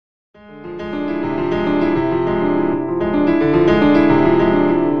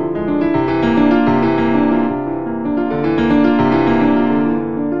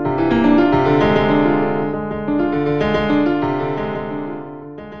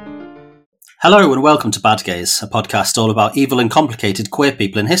Hello and welcome to Bad Gays, a podcast all about evil and complicated queer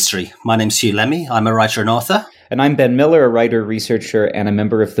people in history. My name's Hugh Lemmy, I'm a writer and author. And I'm Ben Miller, a writer, researcher, and a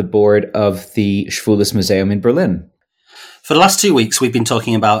member of the board of the Schwules Museum in Berlin. For the last 2 weeks, we've been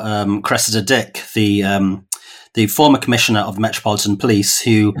talking about Cressida Dick, the former commissioner of the Metropolitan Police,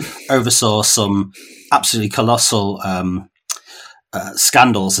 who oversaw some absolutely colossal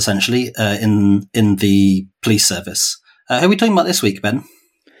scandals, essentially, in the police service. Who are we talking about this week, Ben?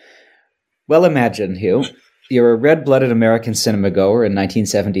 Well, imagine, Hugh, you're a red-blooded American cinema goer in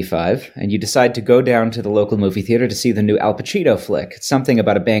 1975, and you decide to go down to the local movie theater to see the new Al Pacino flick. It's something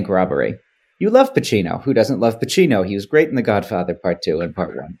about a bank robbery. You love Pacino. Who doesn't love Pacino? He was great in The Godfather Part 2 and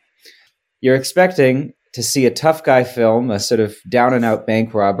Part 1. You're expecting to see a tough guy film, a sort of down-and-out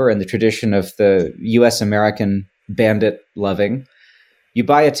bank robber in the tradition of the U.S.-American bandit loving. You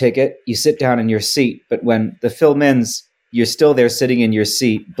buy a ticket, you sit down in your seat, but when the film ends, you're still there sitting in your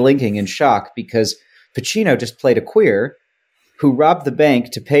seat, blinking in shock because Pacino just played a queer who robbed the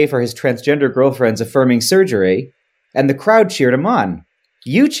bank to pay for his transgender girlfriend's affirming surgery, and the crowd cheered him on.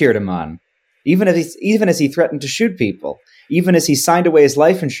 You cheered him on, even as he threatened to shoot people, even as he signed away his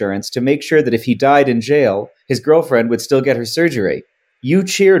life insurance to make sure that if he died in jail, his girlfriend would still get her surgery. You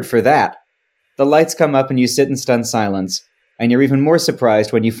cheered for that. The lights come up and you sit in stunned silence, and you're even more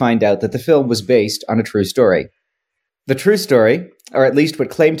surprised when you find out that the film was based on a true story. The true story, or at least what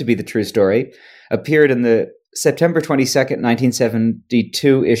claimed to be the true story, appeared in the September 22nd,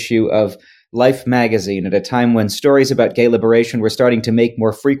 1972 issue of Life magazine at a time when stories about gay liberation were starting to make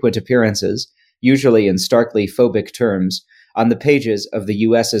more frequent appearances, usually in starkly phobic terms, on the pages of the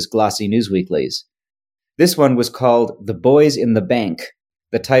U.S.'s glossy newsweeklies. This one was called The Boys in the Bank,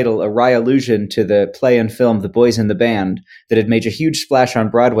 the title a wry allusion to the play and film The Boys in the Band that had made a huge splash on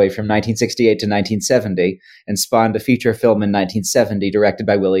Broadway from 1968 to 1970 and spawned a feature film in 1970 directed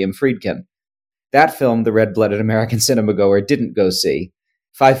by William Friedkin. That film, the red-blooded American cinema goer didn't go see.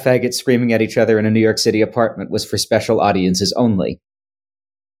 5 faggots screaming at each other in a New York City apartment was for special audiences only.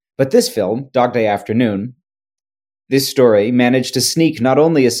 But this film, Dog Day Afternoon, this story managed to sneak not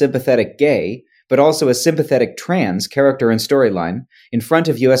only a sympathetic gay, but also a sympathetic trans character and storyline in front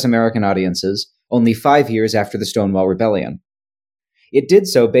of U.S. American audiences only 5 years after the Stonewall Rebellion. It did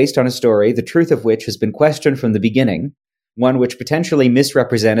so based on a story the truth of which has been questioned from the beginning, one which potentially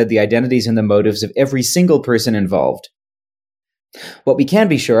misrepresented the identities and the motives of every single person involved. What we can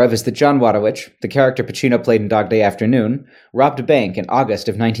be sure of is that John Wadowich, the character Pacino played in Dog Day Afternoon, robbed a bank in August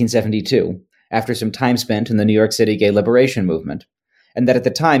of 1972, after some time spent in the New York City gay liberation movement, and that at the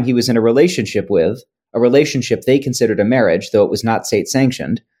time he was in a relationship they considered a marriage, though it was not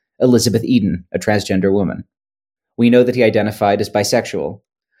state-sanctioned, Elizabeth Eden, a transgender woman. We know that he identified as bisexual.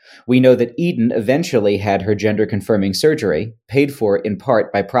 We know that Eden eventually had her gender-confirming surgery, paid for in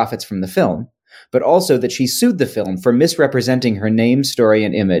part by profits from the film, but also that she sued the film for misrepresenting her name, story,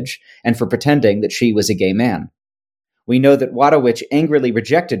 and image, and for pretending that she was a gay man. We know that Wadowich angrily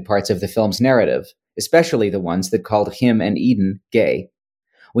rejected parts of the film's narrative, especially the ones that called him and Eden gay.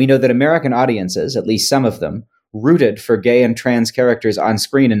 We know that American audiences, at least some of them, rooted for gay and trans characters on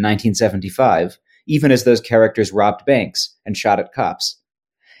screen in 1975, even as those characters robbed banks and shot at cops.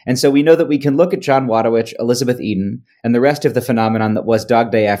 And so we know that we can look at John Wadowich, Elizabeth Eden, and the rest of the phenomenon that was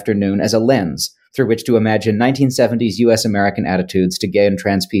Dog Day Afternoon as a lens through which to imagine 1970s U.S. American attitudes to gay and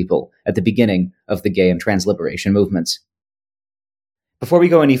trans people at the beginning of the gay and trans liberation movements. Before we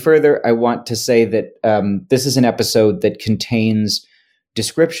go any further, I want to say that this is an episode that contains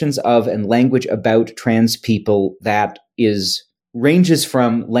descriptions of and language about trans people that ranges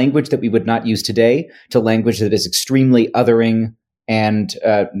from language that we would not use today to language that is extremely othering and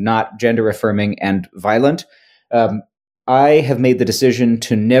not gender-affirming and violent. I have made the decision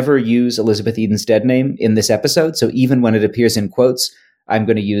to never use Elizabeth Eden's dead name in this episode, so even when it appears in quotes, we're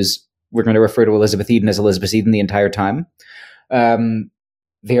going to refer to Elizabeth Eden as Elizabeth Eden the entire time.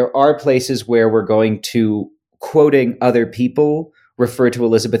 There are places where we're going to, quoting other people, refer to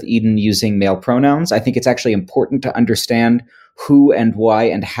Elizabeth Eden using male pronouns. I think it's actually important to understand who and why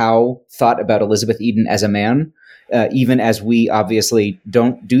and how thought about Elizabeth Eden as a man, even as we obviously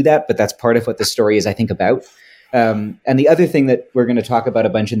don't do that, but that's part of what the story is, I think, about. And the other thing that we're going to talk about a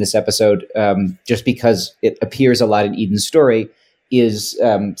bunch in this episode, just because it appears a lot in Eden's story, is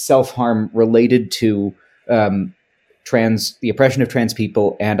self-harm related to the oppression of trans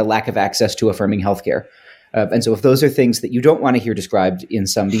people and a lack of access to affirming healthcare. And so if those are things that you don't want to hear described in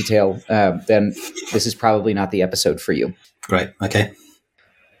some detail, then this is probably not the episode for you. Great. Okay.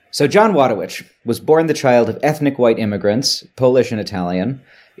 So John Wadowich was born the child of ethnic white immigrants, Polish and Italian,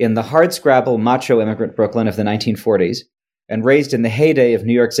 in the hardscrabble macho immigrant Brooklyn of the 1940s, and raised in the heyday of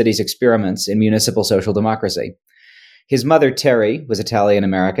New York City's experiments in municipal social democracy. His mother, Terry, was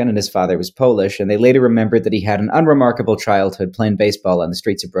Italian-American and his father was Polish, and they later remembered that he had an unremarkable childhood playing baseball on the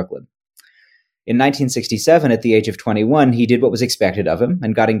streets of Brooklyn. In 1967, at the age of 21, he did what was expected of him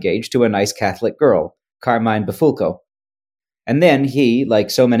and got engaged to a nice Catholic girl, Carmine Bafulco. And then he, like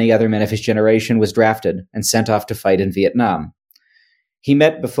so many other men of his generation, was drafted and sent off to fight in Vietnam. He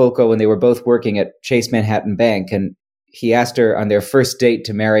met Bafulco when they were both working at Chase Manhattan Bank, and he asked her on their first date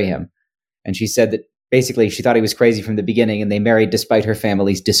to marry him. And she said that basically she thought he was crazy from the beginning, and they married despite her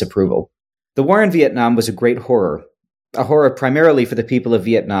family's disapproval. The war in Vietnam was a great horror. A horror primarily for the people of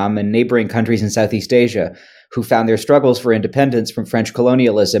Vietnam and neighboring countries in Southeast Asia, who found their struggles for independence from French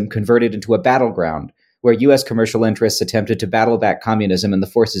colonialism converted into a battleground, where U.S. commercial interests attempted to battle back communism and the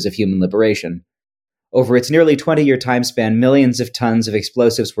forces of human liberation. Over its nearly 20-year time span, millions of tons of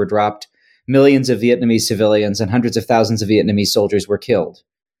explosives were dropped, millions of Vietnamese civilians and hundreds of thousands of Vietnamese soldiers were killed.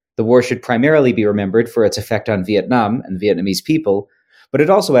 The war should primarily be remembered for its effect on Vietnam and the Vietnamese people, but it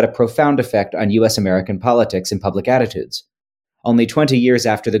also had a profound effect on U.S. American politics and public attitudes. Only 20 years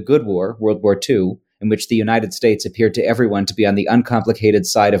after the Good War, World War II, in which the United States appeared to everyone to be on the uncomplicated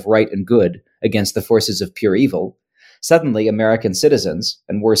side of right and good against the forces of pure evil, suddenly American citizens,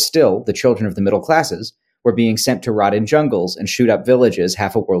 and worse still, the children of the middle classes, were being sent to rot in jungles and shoot up villages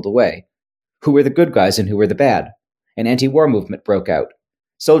half a world away. Who were the good guys and who were the bad? An anti-war movement broke out.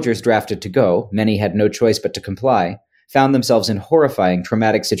 Soldiers drafted to go, many had no choice but to comply, found themselves in horrifying,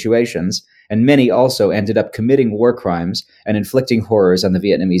 traumatic situations, and many also ended up committing war crimes and inflicting horrors on the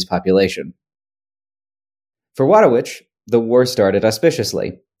Vietnamese population. For Wadowitch, the war started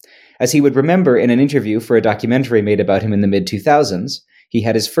auspiciously. As he would remember in an interview for a documentary made about him in the mid-2000s, he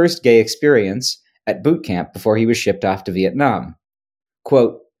had his first gay experience at boot camp before he was shipped off to Vietnam.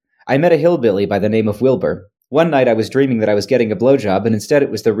 Quote, "I met a hillbilly by the name of Wilbur. One night I was dreaming that I was getting a blowjob, and instead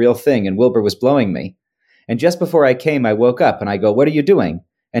it was the real thing, and Wilbur was blowing me. And just before I came, I woke up, and I go, 'What are you doing?'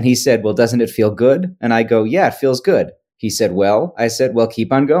 And he said, 'Well, doesn't it feel good?' And I go, 'Yeah, it feels good.' He said, 'Well?' I said, 'Well,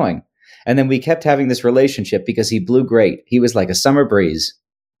 keep on going.' And then we kept having this relationship because he blew great. He was like a summer breeze."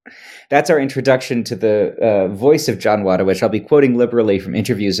 That's our introduction to the voice of John Wadowitch. I'll be quoting liberally from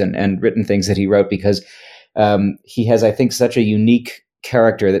interviews and written things that he wrote because he has, I think, such a unique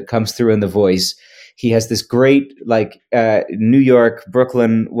character that comes through in the voice. He has this great, New York,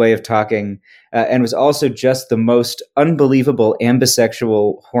 Brooklyn way of talking, and was also just the most unbelievable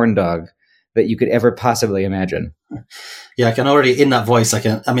ambisexual horn dog that you could ever possibly imagine. Yeah, I can already, in that voice,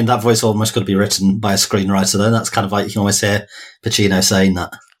 that voice almost could be written by a screenwriter, though. That's kind of like, you can almost hear Pacino saying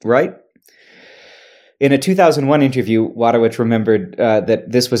that. Right? In a 2001 interview, Wadowitch remembered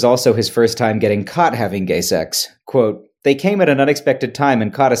that this was also his first time getting caught having gay sex. Quote, "They came at an unexpected time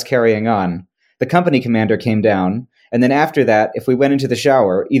and caught us carrying on. The company commander came down, and then after that, if we went into the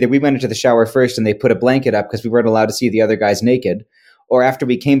shower, either we went into the shower first and they put a blanket up because we weren't allowed to see the other guys naked, or after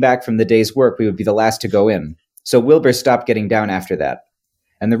we came back from the day's work, we would be the last to go in. So Wilbur stopped getting down after that.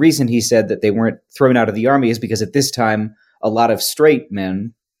 And the reason he said that they weren't thrown out of the army is because at this time, a lot of straight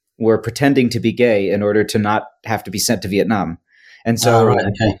men were pretending to be gay in order to not have to be sent to Vietnam. And so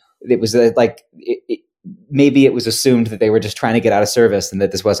It was maybe it was assumed that they were just trying to get out of service and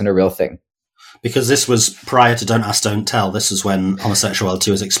that this wasn't a real thing. Because this was prior to Don't Ask, Don't Tell. This is when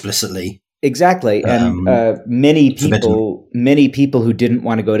homosexuality was explicitly exactly, and many people who didn't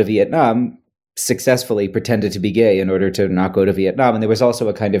want to go to Vietnam successfully pretended to be gay in order to not go to Vietnam. And there was also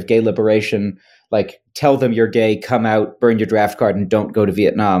a kind of gay liberation, like tell them you're gay, come out, burn your draft card, and don't go to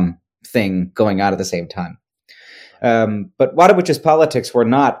Vietnam thing going on at the same time. But Wadowitch's politics were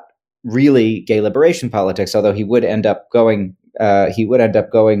not really gay liberation politics, although he would end up going. And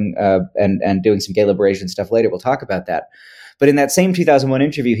doing some gay liberation stuff later. We'll talk about that. But in that same 2001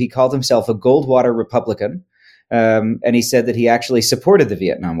 interview, he called himself a Goldwater Republican, and he said that he actually supported the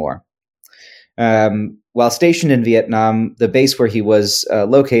Vietnam War. While stationed in Vietnam, the base where he was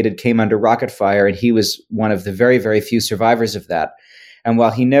located came under rocket fire, and he was one of the very, very few survivors of that. And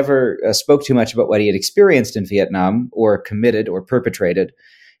while he never spoke too much about what he had experienced in Vietnam or committed or perpetrated,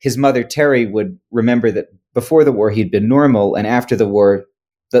 his mother, Terry, would remember that before the war, he'd been normal, and after the war,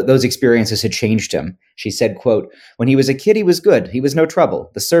 those experiences had changed him. She said, quote, "When he was a kid, he was good. He was no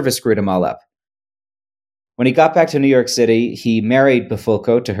trouble. The service screwed him all up." When he got back to New York City, he married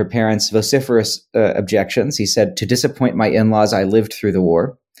Bafulco to her parents' vociferous objections. He said, "To disappoint my in-laws, I lived through the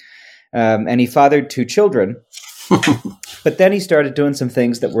war." And he fathered 2 children. But then he started doing some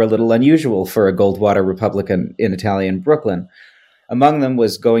things that were a little unusual for a Goldwater Republican in Italian Brooklyn. Among them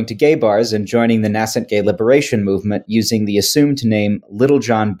was going to gay bars and joining the nascent gay liberation movement using the assumed name Little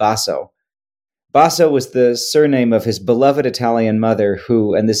John Basso. Basso was the surname of his beloved Italian mother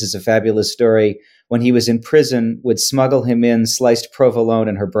who, and this is a fabulous story, when he was in prison, would smuggle him in sliced provolone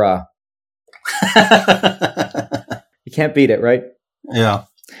in her bra. You can't beat it, right? Yeah.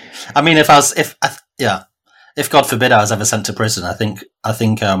 I mean, if God forbid I was ever sent to prison, I think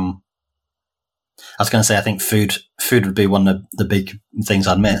food would be one of the big things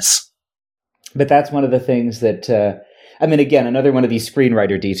I'd miss. But that's one of the things that, again, another one of these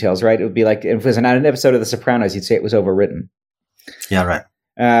screenwriter details, right? It would be like, if it was an episode of The Sopranos, you'd say it was overwritten. Yeah, right.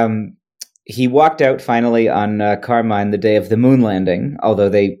 He walked out finally on Carmine the day of the moon landing, although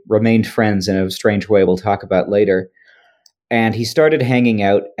they remained friends in a strange way we'll talk about later. And he started hanging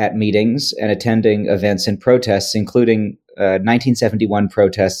out at meetings and attending events and protests, including 1971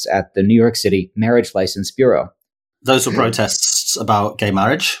 protests at the New York City Marriage License Bureau. Those were protests about gay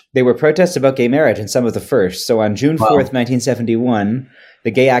marriage? They were protests about gay marriage, and some of the first. So on June 4th, 1971,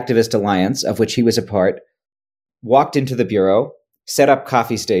 the Gay Activist Alliance, of which he was a part, walked into the Bureau, set up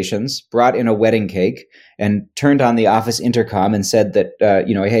coffee stations, brought in a wedding cake, and turned on the office intercom and said that,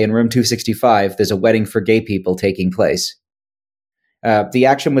 hey, in room 265, there's a wedding for gay people taking place. The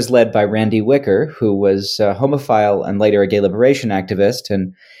action was led by Randy Wicker, who was a homophile and later a gay liberation activist,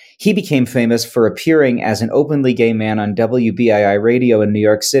 and he became famous for appearing as an openly gay man on WBII radio in New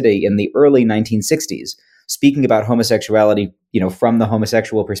York City in the early 1960s, speaking about homosexuality, from the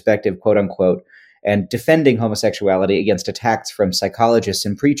homosexual perspective, quote unquote, and defending homosexuality against attacks from psychologists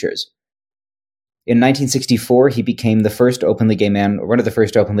and preachers. In 1964, he became one of the first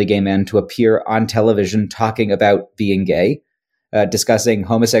openly gay men to appear on television talking about being gay, discussing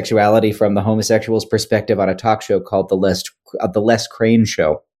homosexuality from the homosexual's perspective on a talk show called The Les Crane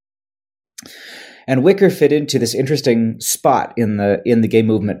Show. And Wicker fit into this interesting spot in the gay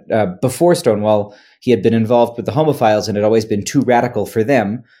movement. Before Stonewall, he had been involved with the homophiles and had always been too radical for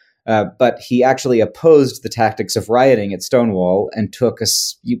them. But he actually opposed the tactics of rioting at Stonewall and took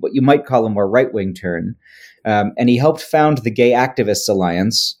what you might call a more right-wing turn. And he helped found the Gay Activists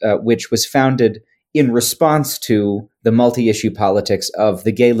Alliance, which was founded in response to the multi-issue politics of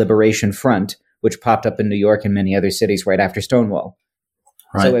the Gay Liberation Front, which popped up in New York and many other cities right after Stonewall.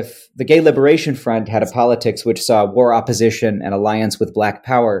 Right. So if the Gay Liberation Front had a politics which saw war opposition and alliance with Black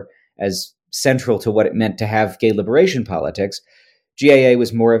Power as central to what it meant to have gay liberation politics, GAA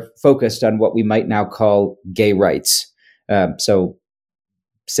was more focused on what we might now call gay rights. So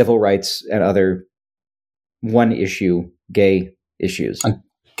civil rights and other one-issue gay issues.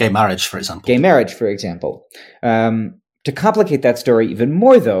 Gay marriage, for example. Gay marriage, for example. To complicate that story even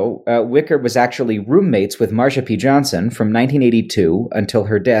more, though, Wicker was actually roommates with Marsha P. Johnson from 1982 until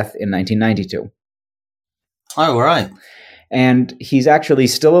her death in 1992. Oh, right. And he's actually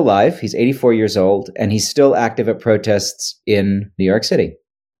still alive. He's 84 years old, and he's still active at protests in New York City.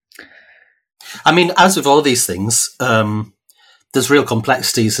 I mean, as with all these things, there's real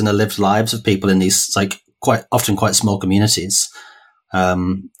complexities in the lived lives of people in these, quite small communities.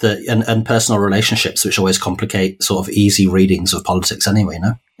 And personal relationships, which always complicate sort of easy readings of politics anyway,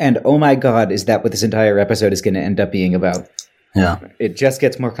 no? And oh my God, is that what this entire episode is going to end up being about? Yeah. It just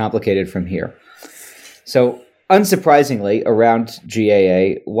gets more complicated from here. So, unsurprisingly, around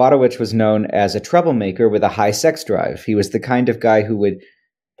GAA, Wadowich was known as a troublemaker with a high sex drive. He was the kind of guy who would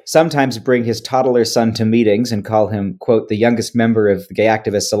sometimes bring his toddler son to meetings and call him, quote, the youngest member of the Gay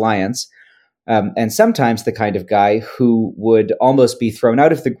Activists Alliance, and sometimes the kind of guy who would almost be thrown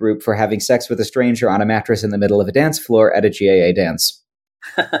out of the group for having sex with a stranger on a mattress in the middle of a dance floor at a GAA dance.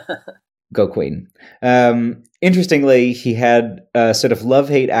 Go Queen. Interestingly, he had a sort of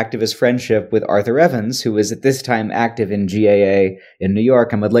love-hate activist friendship with Arthur Evans, who was at this time active in GAA in New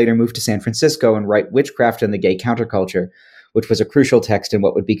York and would later move to San Francisco and write Witchcraft and the Gay Counterculture, which was a crucial text in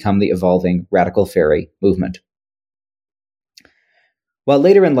what would become the evolving Radical Faerie movement. While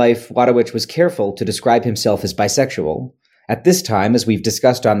later in life, Wadowich was careful to describe himself as bisexual, at this time, as we've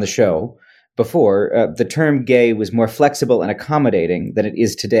discussed on the show before, the term gay was more flexible and accommodating than it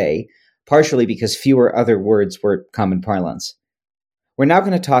is today, partially because fewer other words were common parlance. We're now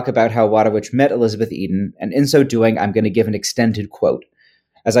going to talk about how Wadowich met Elizabeth Eden, and in so doing, I'm going to give an extended quote.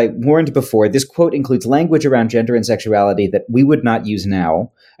 As I warned before, this quote includes language around gender and sexuality that we would not use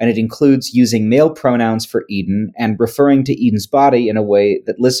now, and it includes using male pronouns for Eden and referring to Eden's body in a way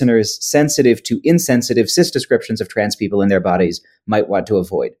that listeners sensitive to insensitive cis descriptions of trans people in their bodies might want to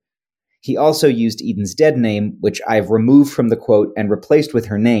avoid. He also used Eden's dead name, which I've removed from the quote and replaced with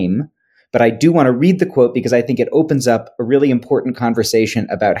her name, but I do want to read the quote because I think it opens up a really important conversation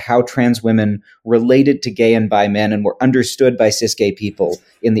about how trans women related to gay and bi men and were understood by cis gay people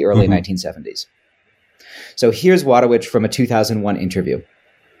in the early 1970s. So here's Wadowich from a 2001 interview.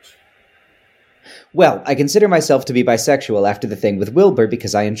 Well, I consider myself to be bisexual after the thing with Wilbur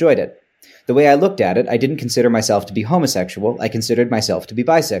because I enjoyed it. The way I looked at it, I didn't consider myself to be homosexual, I considered myself to be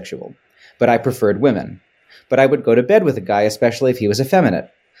bisexual. But I preferred women. But I would go to bed with a guy, especially if he was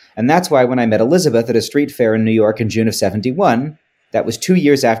effeminate. And that's why when I met Elizabeth at a street fair in New York in June of '71, that was 2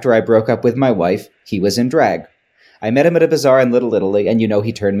 years after I broke up with my wife, he was in drag. I met him at a bazaar in Little Italy, and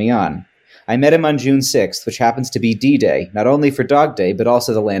he turned me on. I met him on June 6th, which happens to be D-Day, not only for Dog Day, but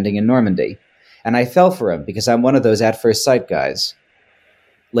also the landing in Normandy. And I fell for him because I'm one of those at-first-sight guys.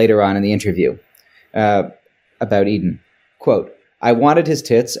 Later on in the interview about Eden, quote, I wanted his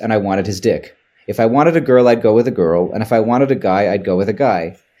tits and I wanted his dick. If I wanted a girl, I'd go with a girl, and if I wanted a guy, I'd go with a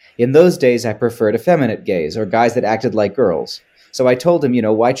guy. In those days, I preferred effeminate gays, or guys that acted like girls. So I told him,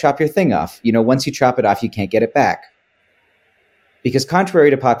 why chop your thing off? Once you chop it off, you can't get it back. Because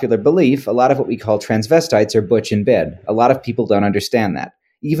contrary to popular belief, a lot of what we call transvestites are butch in bed. A lot of people don't understand that.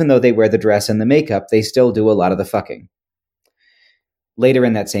 Even though they wear the dress and the makeup, they still do a lot of the fucking. Later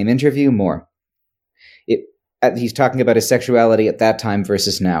in that same interview, more. He's talking about his sexuality at that time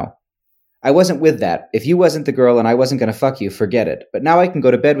versus now. I wasn't with that. If you wasn't the girl and I wasn't going to fuck you, forget it. But now I can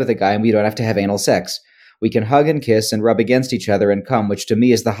go to bed with a guy and we don't have to have anal sex. We can hug and kiss and rub against each other and come, which to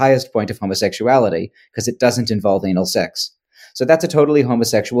me is the highest point of homosexuality, because it doesn't involve anal sex. So that's a totally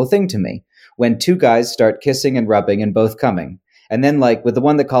homosexual thing to me. When two guys start kissing and rubbing and both coming. And then, like, with the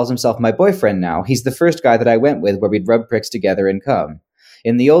one that calls himself my boyfriend now, he's the first guy that I went with where we'd rub pricks together and come.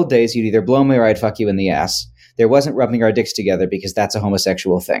 In the old days, you'd either blow me or I'd fuck you in the ass. There wasn't rubbing our dicks together because that's a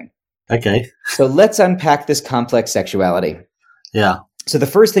homosexual thing. Okay. So let's unpack this complex sexuality. Yeah. So the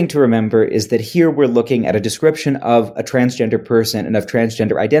first thing to remember is that here we're looking at a description of a transgender person and of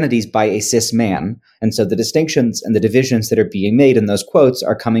transgender identities by a cis man. And so the distinctions and the divisions that are being made in those quotes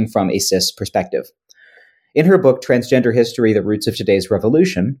are coming from a cis perspective. In her book, Transgender History, The Roots of Today's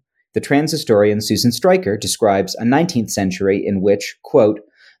Revolution, the trans historian Susan Stryker describes a 19th century in which, quote,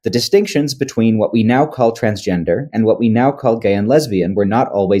 the distinctions between what we now call transgender and what we now call gay and lesbian were not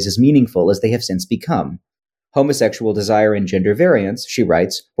always as meaningful as they have since become. Homosexual desire and gender variance, she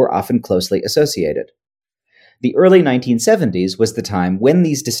writes, were often closely associated. The early 1970s was the time when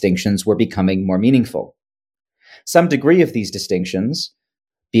these distinctions were becoming more meaningful. Some degree of these distinctions,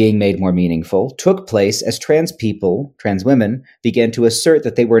 being made more meaningful, took place as trans people, trans women, began to assert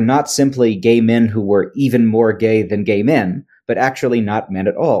that they were not simply gay men who were even more gay than gay men, but actually not men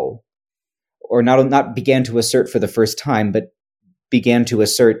at all. Or not began to assert for the first time, but began to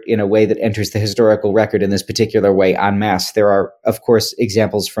assert in a way that enters the historical record in this particular way en masse. There are, of course,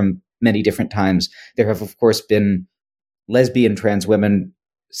 examples from many different times. There have, of course, been lesbian trans women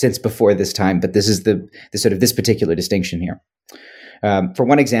since before this time, but this is the sort of this particular distinction here. For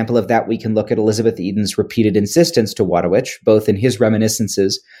one example of that, we can look at Elizabeth Eden's repeated insistence to Wadowich, both in his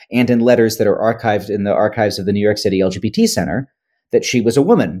reminiscences and in letters that are archived in the archives of the New York City LGBT Center, that she was a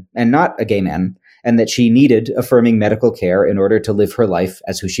woman and not a gay man, and that she needed affirming medical care in order to live her life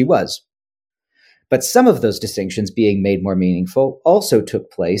as who she was. But some of those distinctions being made more meaningful also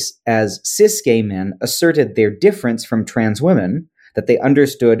took place as cis gay men asserted their difference from trans women, that they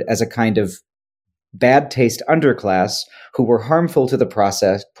understood as a kind of bad taste underclass who were harmful to the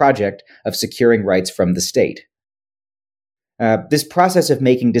project of securing rights from the state. This process of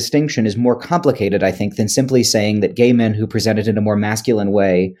making distinction is more complicated, I think, than simply saying that gay men who presented in a more masculine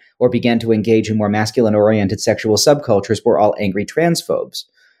way or began to engage in more masculine-oriented sexual subcultures were all angry transphobes.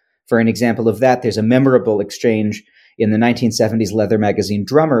 For an example of that, there's a memorable exchange in the 1970s leather magazine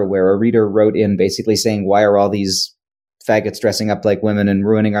Drummer, where a reader wrote in basically saying, why are all these faggots dressing up like women and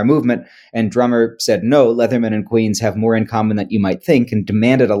ruining our movement? And Drummer said, no, Leathermen and Queens have more in common than you might think, and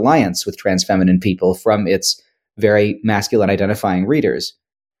demanded alliance with trans feminine people from its very masculine identifying readers.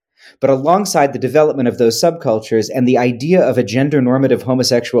 But alongside the development of those subcultures and the idea of a gender normative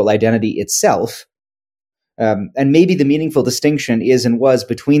homosexual identity itself, and maybe the meaningful distinction is and was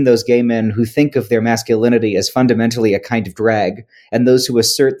between those gay men who think of their masculinity as fundamentally a kind of drag and those who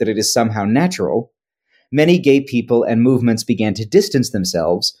assert that it is somehow natural, many gay people and movements began to distance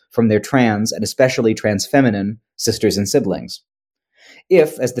themselves from their trans and especially trans feminine sisters and siblings.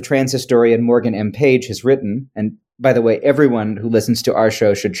 If, as the trans historian Morgan M. Page has written, and by the way, everyone who listens to our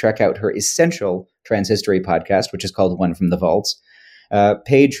show should check out her essential trans history podcast, which is called One from the Vaults,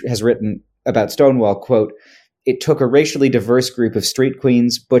 Page has written about Stonewall, quote, it took a racially diverse group of street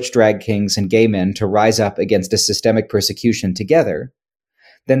queens, butch drag kings, and gay men to rise up against a systemic persecution together.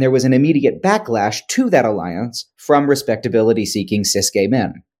 Then there was an immediate backlash to that alliance from respectability-seeking cis gay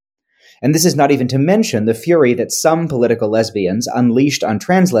men. And this is not even to mention the fury that some political lesbians unleashed on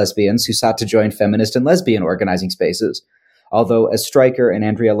trans lesbians who sought to join feminist and lesbian organizing spaces, although, as Stryker and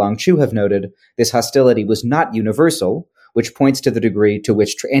Andrea Long Chu have noted, this hostility was not universal, which points to the degree to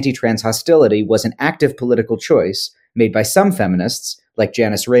which anti-trans hostility was an active political choice made by some feminists, like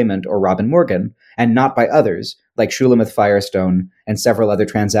Janice Raymond or Robin Morgan, and not by others, like Shulamith Firestone and several other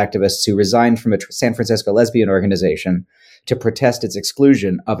trans activists who resigned from a San Francisco lesbian organization to protest its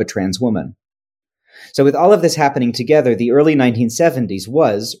exclusion of a trans woman. So with all of this happening together, the early 1970s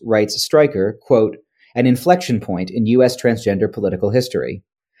was, writes Stryker, quote, an inflection point in U.S. transgender political history.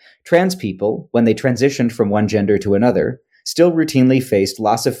 Trans people, when they transitioned from one gender to another, still routinely faced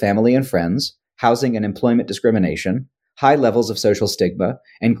loss of family and friends, housing and employment discrimination, high levels of social stigma,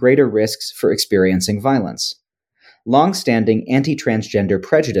 and greater risks for experiencing violence. Long-standing anti-transgender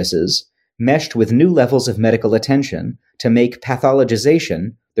prejudices meshed with new levels of medical attention to make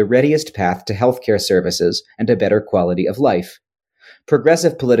pathologization the readiest path to healthcare services and a better quality of life.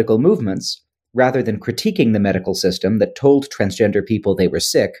 Progressive political movements, rather than critiquing the medical system that told transgender people they were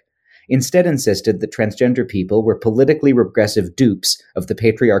sick, instead insisted that transgender people were politically regressive dupes of the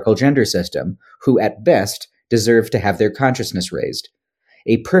patriarchal gender system, who at best deserved to have their consciousness raised.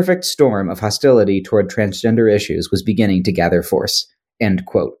 A perfect storm of hostility toward transgender issues was beginning to gather force. End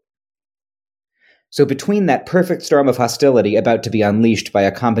quote. So between that perfect storm of hostility about to be unleashed by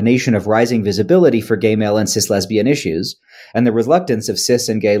a combination of rising visibility for gay male and cis lesbian issues, and the reluctance of cis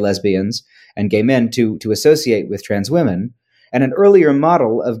and gay lesbians and gay men to associate with trans women, and an earlier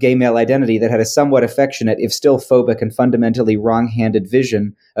model of gay male identity that had a somewhat affectionate, if still phobic and fundamentally wrong-handed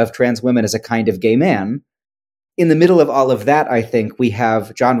vision of trans women as a kind of gay man, in the middle of all of that, I think, we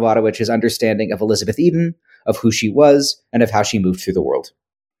have John Watowicz's understanding of Elizabeth Eden, of who she was, and of how she moved through the world.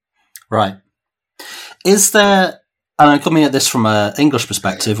 Right. Is there, and I'm coming at this from an English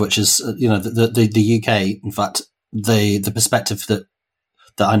perspective, which is, the UK, in fact, the perspective that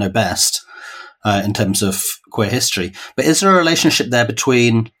I know best in terms of queer history, but is there a relationship there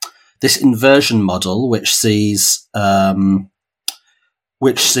between this inversion model, which sees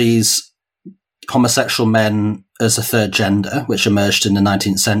homosexual men as a third gender, which emerged in the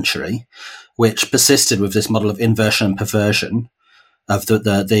 19th century, which persisted with this model of inversion and perversion of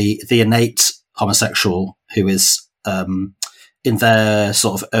the innate homosexual who is, in their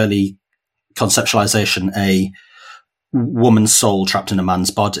sort of early conceptualization, a woman's soul trapped in a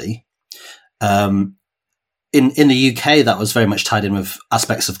man's body. In the UK, that was very much tied in with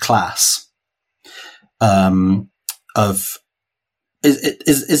aspects of class.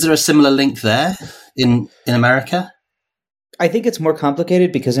 Is there a similar link there in America? I think it's more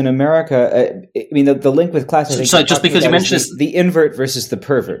complicated because in America, the link with class. I think so just because you mentioned this, the invert versus the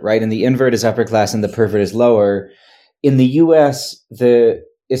pervert, right? And the invert is upper class, and the pervert is lower. In the U.S.,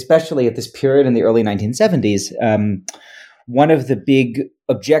 especially at this period in the early 1970s, one of the big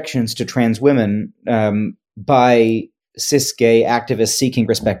objections to trans women by cis gay activists seeking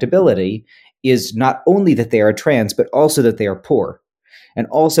respectability is not only that they are trans, but also that they are poor, and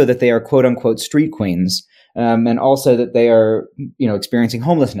also that they are quote unquote street queens. And also that they are, experiencing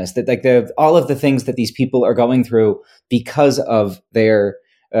homelessness, that like all of the things that these people are going through because of their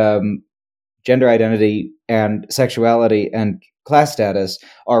gender identity and sexuality and class status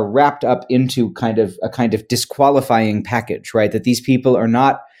are wrapped up into a kind of disqualifying package, right? That these people are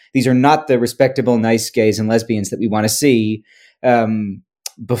not the respectable, nice gays and lesbians that we want to see.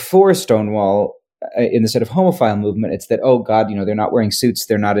 Before Stonewall, in the sort of homophile movement, it's that, oh God, they're not wearing suits,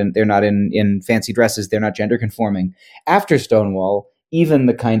 they're not in fancy dresses, they're not gender conforming. After Stonewall, even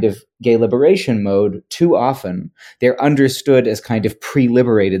the kind of gay liberation mode, too often they're understood as kind of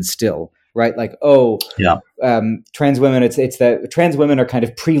pre-liberated still, right? Like, trans women, it's that trans women are kind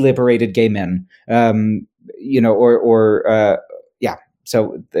of pre-liberated gay men,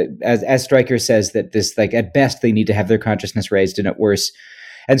 So as Stryker says, that this, like, at best they need to have their consciousness raised, and at worst.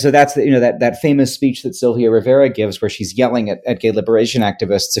 And so that's that famous speech that Sylvia Rivera gives, where she's yelling at gay liberation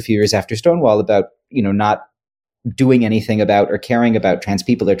activists a few years after Stonewall about not doing anything about or caring about trans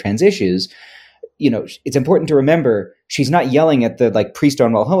people or trans issues. It's important to remember she's not yelling at the like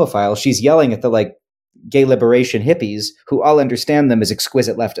pre-Stonewall homophiles. She's yelling at the like gay liberation hippies who all understand them as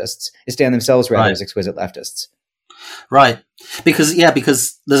exquisite leftists, stand themselves rather as exquisite leftists. Right, because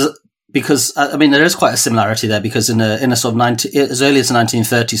there is quite a similarity there, because in a sort of as early as the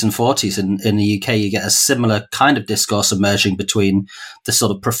 1930s and 40s in the UK, you get a similar kind of discourse emerging between the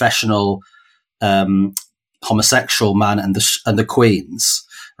sort of professional homosexual man and the queens,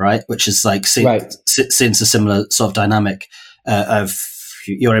 right? Which is like seen as a similar sort of dynamic of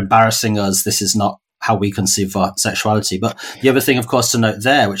you're embarrassing us. This is not how we conceive our sexuality. But the other thing, of course, to note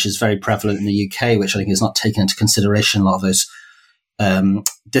there, which is very prevalent in the UK, which I think is not taken into consideration a lot of those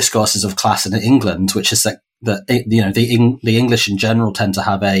discourses of class in England, which is that that the English in general tend to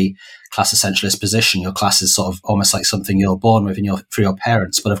have a class essentialist position. Your class is sort of almost like something you're born with for your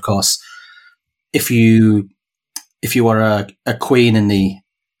parents. But of course, if you were a queen in the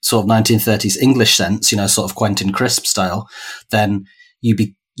sort of 1930s English sense, sort of Quentin Crisp style, then your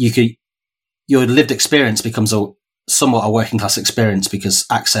lived experience becomes somewhat a working class experience, because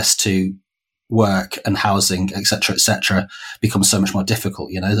access to work and housing, etc., becomes so much more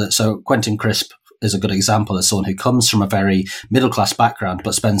difficult. So Quentin Crisp is a good example of someone who comes from a very middle class background,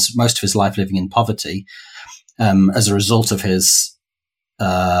 but spends most of his life living in poverty as a result of his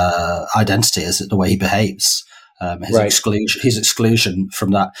identity, as the way he behaves. His exclusion from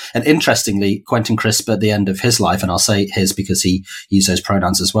that. And interestingly, Quentin Crisp at the end of his life, and I'll say his because he used those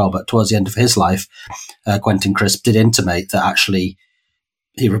pronouns as well, but towards the end of his life, Quentin Crisp did intimate that actually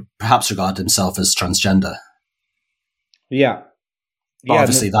he perhaps regarded himself as transgender. Yeah. But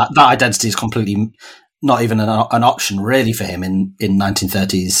obviously that identity is completely not even an option really for him in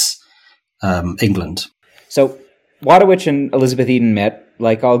 1930s England. So Wadowich and Elizabeth Eden met,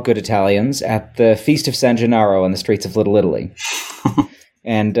 like all good Italians, at the Feast of San Gennaro on the streets of Little Italy.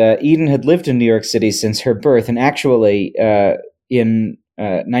 And Eden had lived in New York City since her birth, and actually in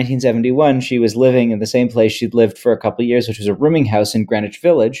 1971 she was living in the same place she'd lived for a couple of years, which was a rooming house in Greenwich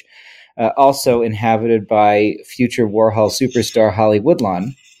Village, also inhabited by future Warhol superstar Holly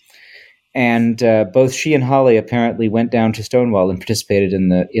Woodlawn. And both she and Holly apparently went down to Stonewall and participated in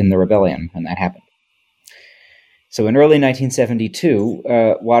the rebellion when that happened. So in early 1972,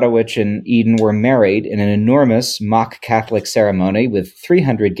 Wadowich and Eden were married in an enormous mock Catholic ceremony with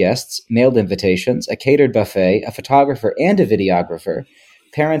 300 guests, mailed invitations, a catered buffet, a photographer and a videographer,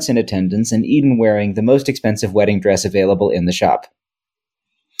 parents in attendance, and Eden wearing the most expensive wedding dress available in the shop.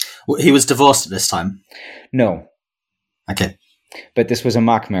 He was divorced at this time? No. Okay. But this was a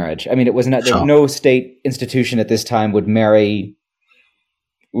mock marriage. I mean, it was not, sure. No state institution at this time would marry,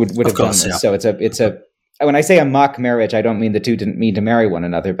 would have done this. Yeah. So it's a, when I say a mock marriage, I don't mean the two didn't mean to marry one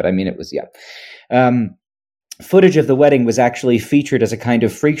another, but I mean it was, footage of the wedding was actually featured as a kind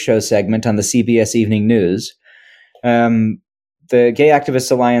of freak show segment on the CBS Evening News. The Gay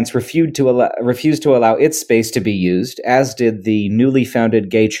Activists Alliance refused to allow its space to be used, as did the newly founded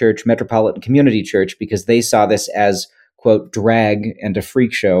gay church Metropolitan Community Church, because they saw this as, quote, drag and a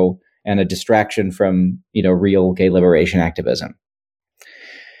freak show and a distraction from, real gay liberation activism.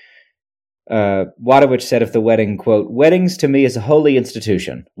 Wadowich said of the wedding, quote, "Weddings to me is a holy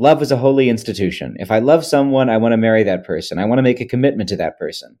institution. Love is a holy institution. If I love someone, I want to marry that person. I want to make a commitment to that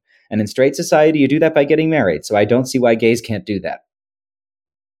person. And in straight society, you do that by getting married, so I don't see why gays can't do that."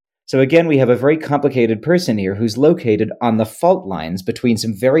 So again, we have a very complicated person here who's located on the fault lines between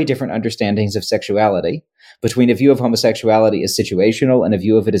some very different understandings of sexuality, between a view of homosexuality as situational and a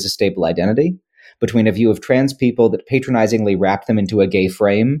view of it as a stable identity, between a view of trans people that patronizingly wrapped them into a gay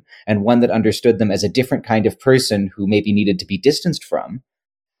frame, and one that understood them as a different kind of person who maybe needed to be distanced from.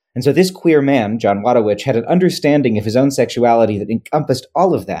 And so this queer man, John Wadowich, had an understanding of his own sexuality that encompassed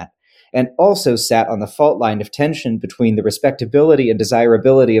all of that, and also sat on the fault line of tension between the respectability and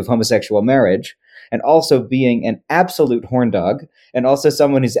desirability of homosexual marriage, and also being an absolute horn dog, and also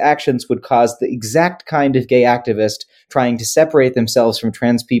someone whose actions would cause the exact kind of gay activist trying to separate themselves from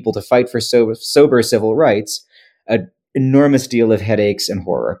trans people to fight for sober civil rights, an enormous deal of headaches and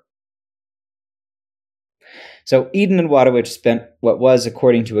horror. So Eden and Wadowich spent what was,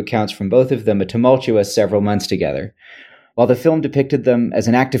 according to accounts from both of them, a tumultuous several months together. While the film depicted them as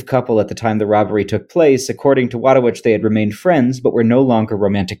an active couple at the time the robbery took place, according to Wadowich, they had remained friends but were no longer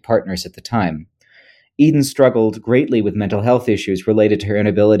romantic partners at the time. Eden struggled greatly with mental health issues related to her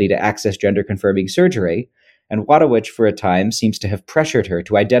inability to access gender-confirming surgery, and Wadowich, for a time, seems to have pressured her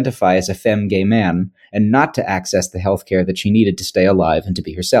to identify as a femme gay man and not to access the health care that she needed to stay alive and to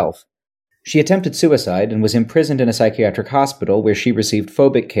be herself. She attempted suicide and was imprisoned in a psychiatric hospital where she received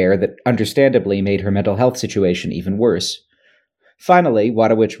phobic care that understandably made her mental health situation even worse. Finally,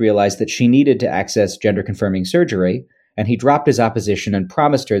 Wadowich realized that she needed to access gender-confirming surgery, and he dropped his opposition and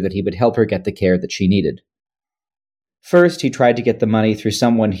promised her that he would help her get the care that she needed. First, he tried to get the money through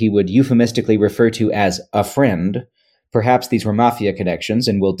someone he would euphemistically refer to as a friend. Perhaps these were mafia connections,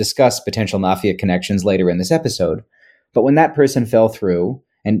 and we'll discuss potential mafia connections later in this episode. But when that person fell through,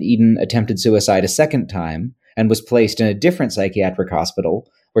 and Eden attempted suicide a second time, and was placed in a different psychiatric hospital,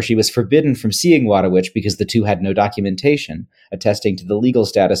 where she was forbidden from seeing Wadowich because the two had no documentation attesting to the legal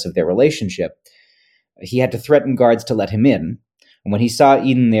status of their relationship, he had to threaten guards to let him in. And when he saw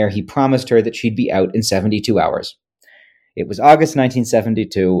Eden there, he promised her that she'd be out in 72 hours. It was August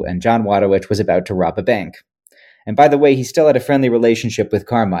 1972, and John Wadowich was about to rob a bank. And by the way, he still had a friendly relationship with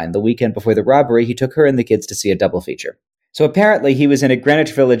Carmine. The weekend before the robbery, he took her and the kids to see a double feature. So apparently he was in a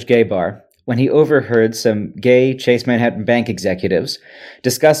Greenwich Village gay bar when he overheard some gay Chase Manhattan Bank executives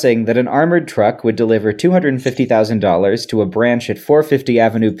discussing that an armored truck would deliver $250,000 to a branch at 450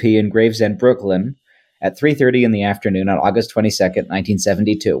 Avenue P in Gravesend, Brooklyn at 3:30 in the afternoon on August 22nd,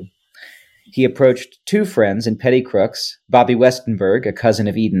 1972. He approached two friends in petty crooks, Bobby Westenberg, a cousin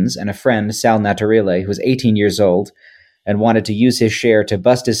of Eden's, and a friend, Sal Naturile, who was 18 years old and wanted to use his share to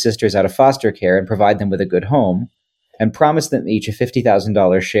bust his sisters out of foster care and provide them with a good home, and promised them each a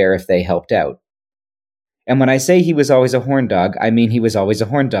 $50,000 share if they helped out. And when I say he was always a horn dog, I mean he was always a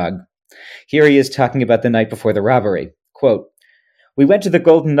horn dog. Here he is talking about the night before the robbery. Quote, "We went to the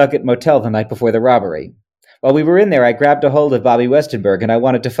Golden Nugget Motel the night before the robbery. While we were in there, I grabbed a hold of Bobby Westenberg and I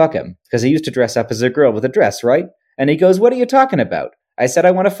wanted to fuck him, because he used to dress up as a girl with a dress, right? And he goes, 'What are you talking about?' I said,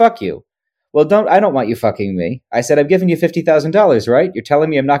 'I want to fuck you.' 'Well, I don't want you fucking me.' I said, 'I'm giving you $50,000, right? You're telling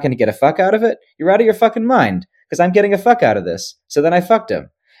me I'm not going to get a fuck out of it? You're out of your fucking mind, because I'm getting a fuck out of this.' So then I fucked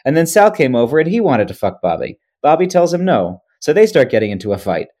him. And then Sal came over and he wanted to fuck Bobby. Bobby tells him no. So they start getting into a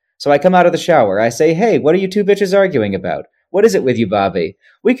fight. So I come out of the shower. I say, 'Hey, what are you two bitches arguing about? What is it with you, Bobby?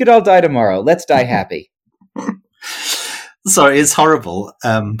 We could all die tomorrow. Let's die happy.'" Sorry, it's horrible,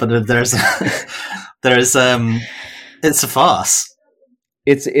 but it's a farce.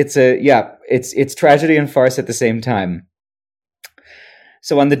 It's tragedy and farce at the same time.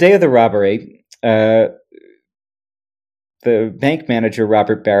 So on the day of the robbery, the bank manager,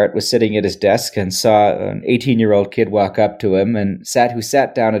 Robert Barrett, was sitting at his desk and saw an 18-year-old kid walk up to him who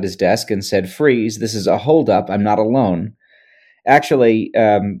sat down at his desk and said, "Freeze, this is a holdup, I'm not alone." Actually,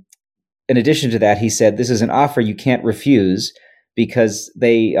 in addition to that, he said, "This is an offer you can't refuse," because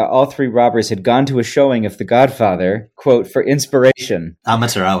they, all three robbers, had gone to a showing of The Godfather, quote, "for inspiration."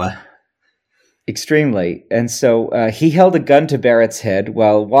 Amateur hour. Extremely. And so he held a gun to Barrett's head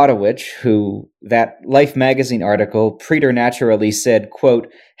while Wadowich, who that Life magazine article preternaturally said,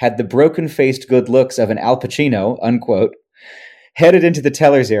 quote, "had the broken-faced good looks of an Al Pacino," unquote, headed into the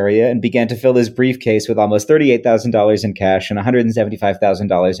teller's area and began to fill his briefcase with almost $38,000 in cash and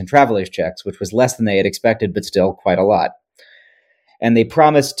 $175,000 in traveler's checks, which was less than they had expected, but still quite a lot. And they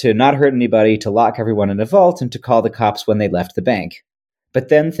promised to not hurt anybody, to lock everyone in a vault, and to call the cops when they left the bank. But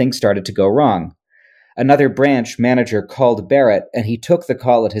then things started to go wrong. Another branch manager called Barrett, and he took the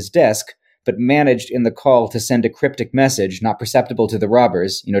call at his desk, but managed in the call to send a cryptic message, not perceptible to the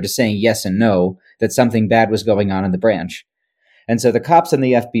robbers, just saying yes and no, that something bad was going on in the branch. And so the cops and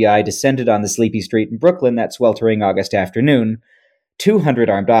the FBI descended on the sleepy street in Brooklyn that sweltering August afternoon. 200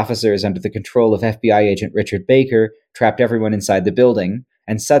 armed officers under the control of FBI agent Richard Baker trapped everyone inside the building,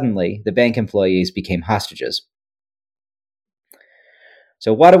 and suddenly the bank employees became hostages.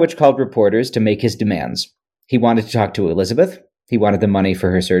 So Wadowich called reporters to make his demands. He wanted to talk to Elizabeth, he wanted the money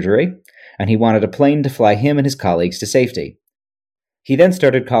for her surgery, and he wanted a plane to fly him and his colleagues to safety. He then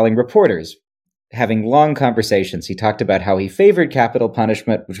started calling reporters, having long conversations. He talked about how he favored capital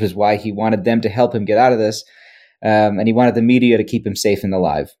punishment, which was why he wanted them to help him get out of this, and he wanted the media to keep him safe and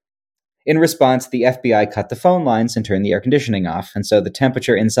alive. In response, the FBI cut the phone lines and turned the air conditioning off, and so the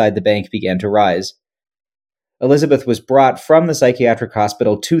temperature inside the bank began to rise. Elizabeth was brought from the psychiatric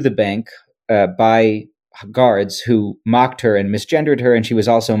hospital to the bank by guards who mocked her and misgendered her, and she was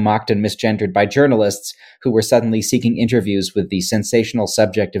also mocked and misgendered by journalists who were suddenly seeking interviews with the sensational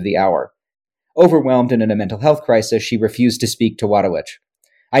subject of the hour. Overwhelmed and in a mental health crisis, she refused to speak to Wadowich.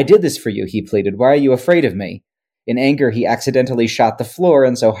 "I did this for you," he pleaded. "Why are you afraid of me?" In anger, he accidentally shot the floor,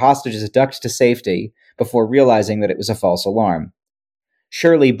 and so hostages ducked to safety before realizing that it was a false alarm.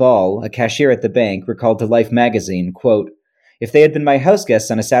 Shirley Ball, a cashier at the bank, recalled to Life magazine, quote, "If they had been my house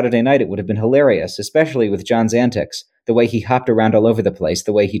guests on a Saturday night, it would have been hilarious, especially with John's antics, the way he hopped around all over the place,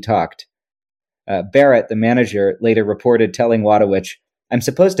 the way he talked." Barrett, the manager, later reported telling Wadowich, "I'm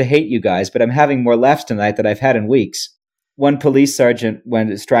supposed to hate you guys, but I'm having more laughs tonight than I've had in weeks." One police sergeant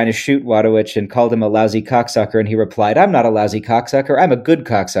was trying to shoot Wadowich and called him a lousy cocksucker, and he replied, "I'm not a lousy cocksucker, I'm a good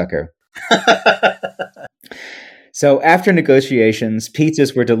cocksucker." So after negotiations,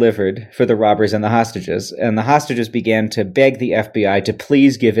 pizzas were delivered for the robbers and the hostages began to beg the FBI to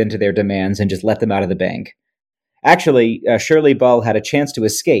please give in to their demands and just let them out of the bank. Actually, Shirley Ball had a chance to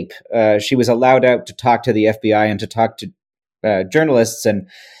escape. She was allowed out to talk to the FBI and to talk to journalists, and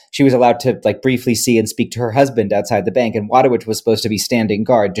she was allowed to briefly see and speak to her husband outside the bank, and Wadowich was supposed to be standing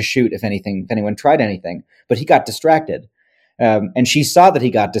guard to shoot if anyone tried anything, but he got distracted. And she saw that he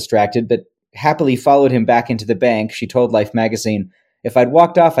got distracted, but happily followed him back into the bank. She told Life magazine, "If I'd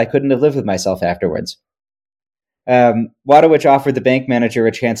walked off, I couldn't have lived with myself afterwards." Wadowich offered the bank manager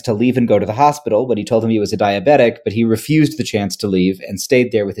a chance to leave and go to the hospital when he told him he was a diabetic, but he refused the chance to leave and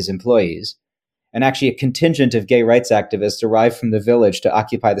stayed there with his employees. And actually, a contingent of gay rights activists arrived from the village to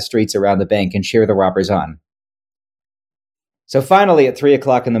occupy the streets around the bank and cheer the robbers on. So finally, at 3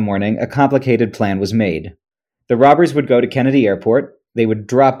 o'clock in the morning, a complicated plan was made. The robbers would go to Kennedy Airport. They would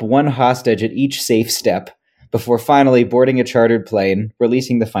drop one hostage at each safe step before finally boarding a chartered plane,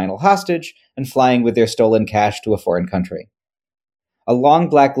 releasing the final hostage, and flying with their stolen cash to a foreign country. A long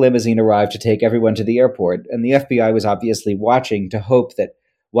black limousine arrived to take everyone to the airport, and the FBI was obviously watching to hope that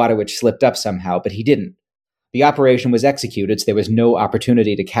Wadowich slipped up somehow, but he didn't. The operation was executed, so there was no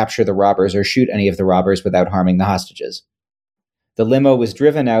opportunity to capture the robbers or shoot any of the robbers without harming the hostages. The limo was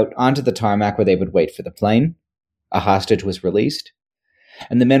driven out onto the tarmac where they would wait for the plane. A hostage was released.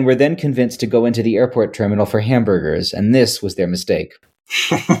 And the men were then convinced to go into the airport terminal for hamburgers, and this was their mistake.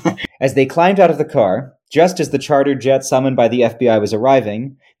 As they climbed out of the car, just as the chartered jet summoned by the FBI was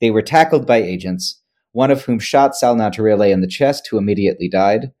arriving, they were tackled by agents, one of whom shot Sal Naturile in the chest, who immediately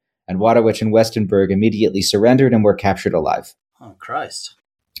died, and Wadowich and Westenberg immediately surrendered and were captured alive. Oh, Christ.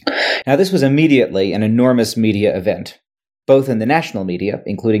 Now, this was immediately an enormous media event, both in the national media,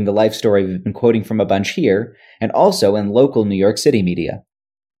 including the life story we've been quoting from a bunch here, and also in local New York City media.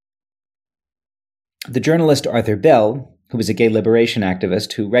 The journalist Arthur Bell, who was a gay liberation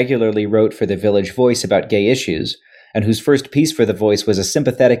activist who regularly wrote for the Village Voice about gay issues, and whose first piece for the Voice was a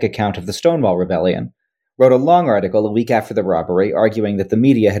sympathetic account of the Stonewall Rebellion, wrote a long article a week after the robbery arguing that the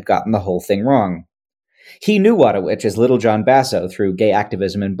media had gotten the whole thing wrong. He knew Wadowich as Little John Basso through gay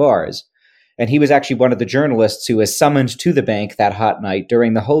activism in bars, and he was actually one of the journalists who was summoned to the bank that hot night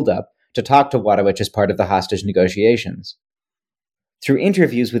during the holdup to talk to Wadowich as part of the hostage negotiations. Through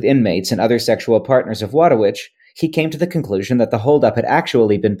interviews with inmates and other sexual partners of Wadowich, he came to the conclusion that the holdup had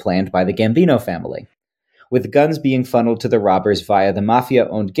actually been planned by the Gambino family, with guns being funneled to the robbers via the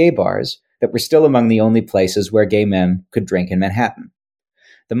mafia-owned gay bars that were still among the only places where gay men could drink in Manhattan.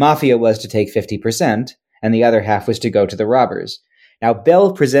 The mafia was to take 50%, and the other half was to go to the robbers. Now,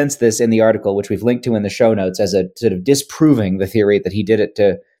 Bell presents this in the article, which we've linked to in the show notes, as a sort of disproving the theory that he did it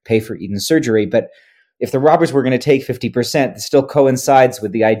to pay for Eden's surgery, but if the robbers were going to take 50%, it still coincides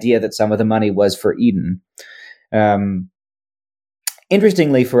with the idea that some of the money was for Eden.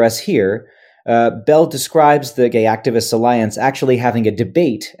 Interestingly for us here, Bell describes the Gay Activists Alliance actually having a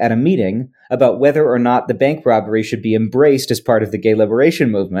debate at a meeting about whether or not the bank robbery should be embraced as part of the gay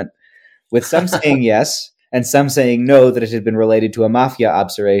liberation movement, with some saying yes and some saying no, that it had been related to a mafia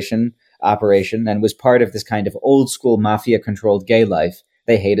operation and was part of this kind of old-school mafia-controlled gay life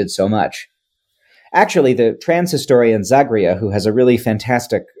they hated so much. Actually, the trans historian Zagria, who has a really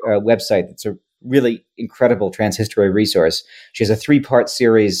fantastic website that's a really incredible trans history resource, she has a 3-part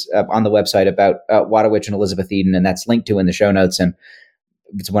series on the website about Wadowich and Elizabeth Eden, and that's linked to in the show notes, and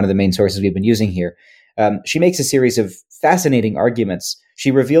it's one of the main sources we've been using here. She makes a series of fascinating arguments.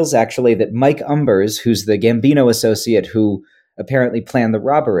 She reveals actually that Mike Umbers, who's the Gambino associate who apparently planned the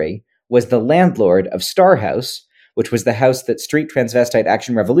robbery, was the landlord of Star House, which was the house that Street Transvestite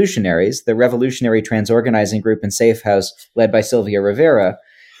Action Revolutionaries, the revolutionary trans organizing group in Safe House led by Sylvia Rivera,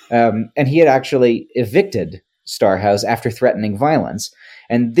 and he had actually evicted Star House after threatening violence.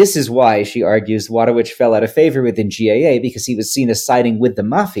 And this is why, she argues, Wadowich fell out of favor within GAA, because he was seen as siding with the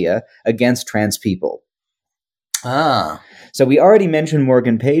mafia against trans people. Ah. So we already mentioned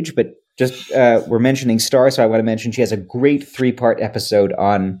Morgan Page, but just we're mentioning Star, so I want to mention she has a great 3-part episode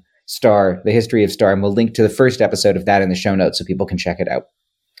on Star, the history of Star, and we'll link to the first episode of that in the show notes so people can check it out.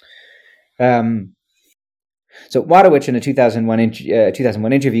 So Wadowich in a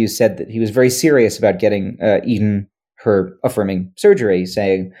 2001 interview said that he was very serious about getting Eden her affirming surgery,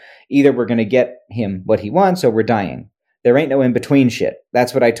 saying, either we're going to get him what he wants or we're dying. There ain't no in-between shit.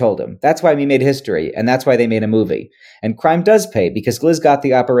 That's what I told him. That's why we made history, and that's why they made a movie. And crime does pay, because Gliz got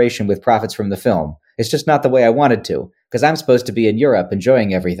the operation with profits from the film. It's just not the way I wanted to, because I'm supposed to be in Europe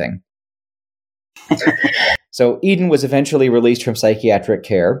enjoying everything. So Eden was eventually released from psychiatric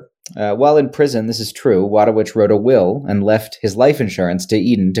care. While in prison, this is true, Wadowich wrote a will and left his life insurance to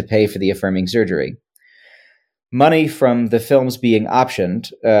Eden to pay for the affirming surgery. Money from the films being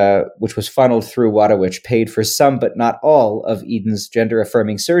optioned, which was funneled through Wadowich, paid for some but not all of Eden's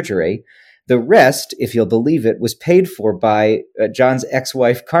gender-affirming surgery. The rest, if you'll believe it, was paid for by John's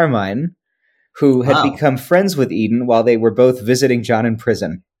ex-wife Carmine, who had become friends with Eden while they were both visiting John in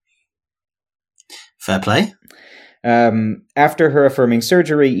prison. Fair play. After her affirming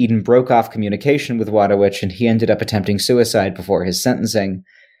surgery, Eden broke off communication with Wadowich, and he ended up attempting suicide before his sentencing.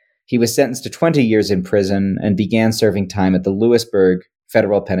 He was sentenced to 20 years in prison and began serving time at the Lewisburg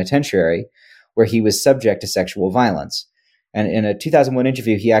Federal Penitentiary, where he was subject to sexual violence. And in a 2001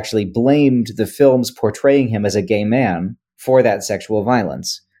 interview, he actually blamed the films portraying him as a gay man for that sexual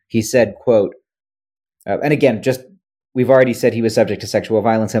violence. He said, quote, and again, we've already said he was subject to sexual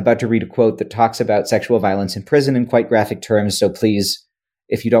violence. I'm about to read a quote that talks about sexual violence in prison in quite graphic terms. So please,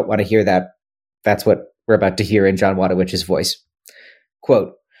 if you don't want to hear that, that's what we're about to hear in John Wadowich's voice.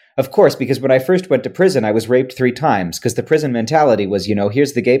 Quote, "Of course, because when I first went to prison, I was raped 3 times, because the prison mentality was,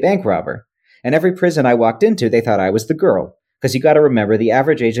 here's the gay bank robber. And every prison I walked into, they thought I was the girl. Because you got to remember, the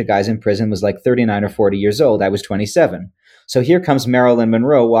average age of guys in prison was like 39 or 40 years old. I was 27. So here comes Marilyn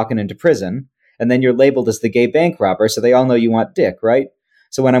Monroe walking into prison, and then you're labeled as the gay bank robber, so they all know you want dick, right?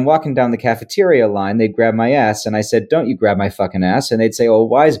 So when I'm walking down the cafeteria line, they'd grab my ass, and I said, 'Don't you grab my fucking ass.' And they'd say, 'Oh,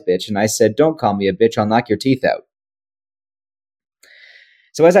 wise bitch.' And I said, 'Don't call me a bitch, I'll knock your teeth out.'"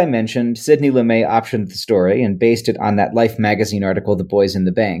 So as I mentioned, Sidney Lumet optioned the story and based it on that Life magazine article, The Boys in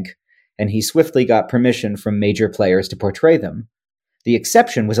the Bank, and he swiftly got permission from major players to portray them. The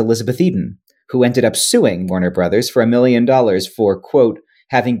exception was Elizabeth Eden, who ended up suing Warner Brothers for $1 million for, quote,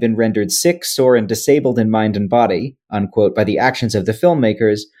 "having been rendered sick, sore, and disabled in mind and body," unquote, by the actions of the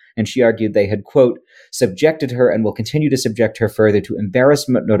filmmakers, and she argued they had, quote, "subjected her and will continue to subject her further to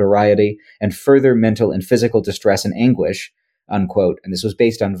embarrassment, notoriety, and further mental and physical distress and anguish," unquote. And this was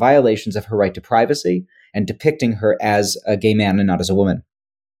based on violations of her right to privacy and depicting her as a gay man and not as a woman.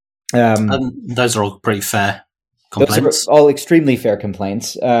 Those are all pretty fair complaints. Those are all extremely fair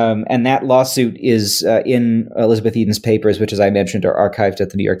complaints. And that lawsuit is in Elizabeth Eden's papers, which, as I mentioned, are archived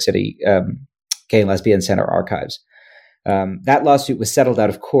at the New York City Gay and Lesbian Center archives. That lawsuit was settled out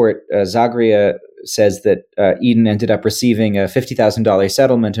of court. Zagria says that Eden ended up receiving a $50,000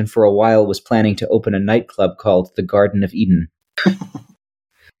 settlement and for a while was planning to open a nightclub called the Garden of Eden.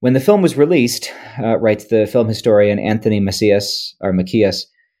 When the film was released, writes the film historian Anthony Macias,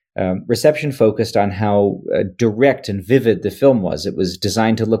 reception focused on how direct and vivid the film was. It was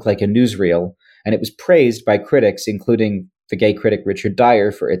designed to look like a newsreel, and it was praised by critics, including the gay critic Richard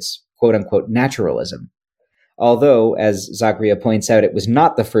Dyer, for its quote-unquote naturalism. Although, as Zagria points out, it was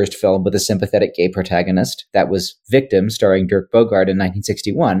not the first film with a sympathetic gay protagonist. That was Victim, starring Dirk Bogarde in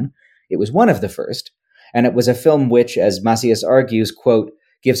 1961. It was one of the first, and it was a film which, as Macias argues, quote,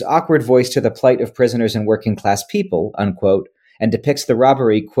 "gives awkward voice to the plight of prisoners and working-class people," unquote, and depicts the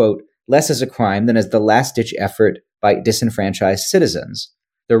robbery, quote, "less as a crime than as the last-ditch effort by disenfranchised citizens.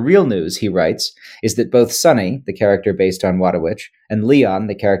 The real news," he writes, "is that both Sonny, the character based on Wadowich, and Leon,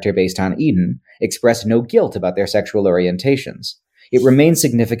 the character based on Eden, express no guilt about their sexual orientations. It remains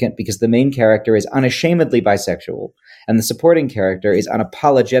significant because the main character is unashamedly bisexual, and the supporting character is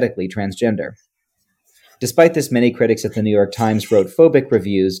unapologetically transgender." Despite this, many critics at the New York Times wrote phobic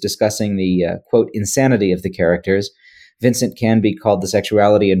reviews discussing the, quote, "insanity of the characters." Vincent Canby called the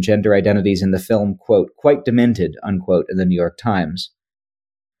sexuality and gender identities in the film, quote, "quite demented," unquote, in the New York Times.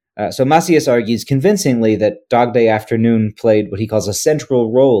 So Macias argues convincingly that Dog Day Afternoon played what he calls a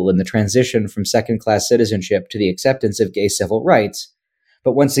central role in the transition from second-class citizenship to the acceptance of gay civil rights.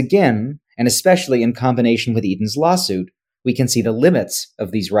 But once again, and especially in combination with Eden's lawsuit, we can see the limits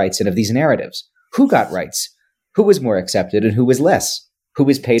of these rights and of these narratives. Who got rights? Who was more accepted and who was less? Who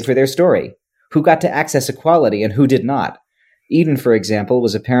was paid for their story? Who got to access equality and who did not? Eden, for example,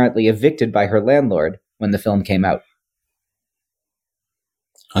 was apparently evicted by her landlord when the film came out.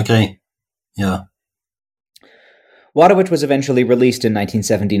 Okay, yeah. Wadowich was eventually released in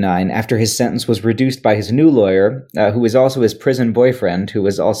 1979 after his sentence was reduced by his new lawyer, who was also his prison boyfriend, who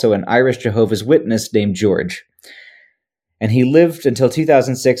was also an Irish Jehovah's Witness named George. And he lived until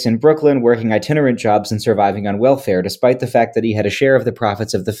 2006 in Brooklyn, working itinerant jobs and surviving on welfare, despite the fact that he had a share of the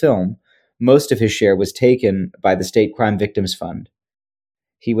profits of the film. Most of his share was taken by the State Crime Victims Fund.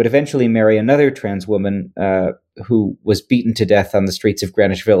 He would eventually marry another trans woman who was beaten to death on the streets of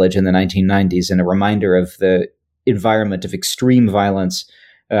Greenwich Village in the 1990s, and a reminder of the environment of extreme violence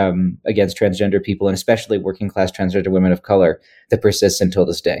against transgender people, and especially working-class transgender women of color, that persists until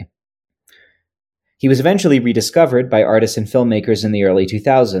this day. He was eventually rediscovered by artists and filmmakers in the early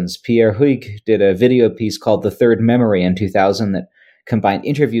 2000s. Pierre Huyghe did a video piece called The Third Memory in 2000 that combined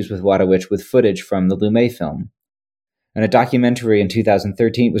interviews with Wadowich with footage from the Lumet film. And a documentary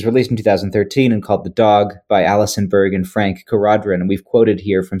was released in 2013 and called The Dog by Alison Berg and Frank Caradron, and we've quoted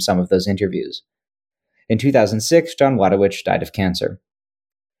here from some of those interviews. In 2006, John Wadowich died of cancer.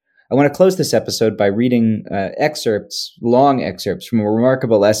 I want to close this episode by reading long excerpts from a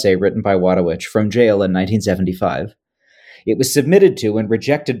remarkable essay written by Wadowich from jail in 1975. It was submitted to and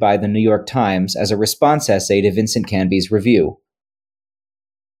rejected by the New York Times as a response essay to Vincent Canby's review.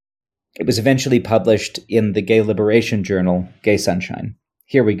 It was eventually published in the gay liberation journal, Gay Sunshine.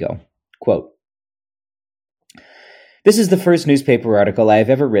 Here we go. Quote, This is the first newspaper article I have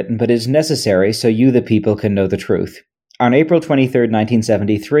ever written, but it is necessary so you, the people, can know the truth. On April 23,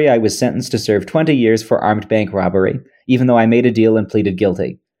 1973, I was sentenced to serve 20 years for armed bank robbery, even though I made a deal and pleaded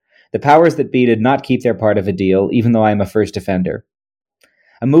guilty. The powers that be did not keep their part of a deal, even though I am a first offender.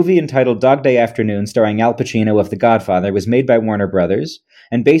 A movie entitled Dog Day Afternoon, starring Al Pacino of The Godfather, was made by Warner Brothers,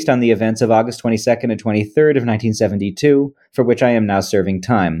 and based on the events of August 22nd and 23rd of 1972, for which I am now serving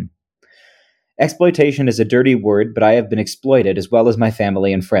time. Exploitation is a dirty word, but I have been exploited as well as my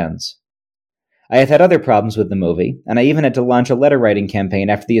family and friends. I have had other problems with the movie, and I even had to launch a letter-writing campaign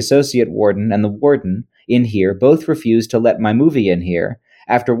after the associate warden and the warden in here both refused to let my movie in here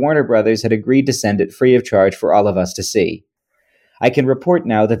after Warner Brothers had agreed to send it free of charge for all of us to see. I can report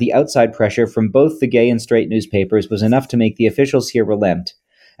now that the outside pressure from both the gay and straight newspapers was enough to make the officials here relent,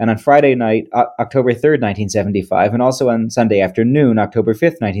 and on Friday night, October 3rd, 1975, and also on Sunday afternoon, October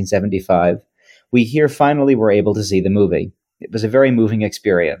 5th, 1975, we here finally were able to see the movie. It was a very moving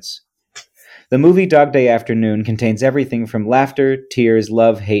experience. The movie Dog Day Afternoon contains everything from laughter, tears,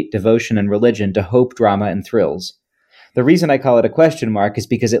 love, hate, devotion, and religion to hope, drama, and thrills. The reason I call it a question mark is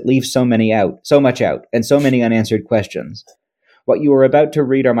because it leaves so much out, and so many unanswered questions. What you are about to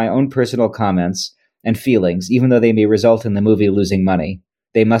read are my own personal comments and feelings, even though they may result in the movie losing money.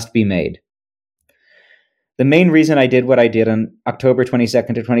 They must be made. The main reason I did what I did on October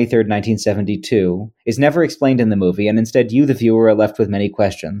 22nd to 23rd, 1972, is never explained in the movie, and instead you, the viewer, are left with many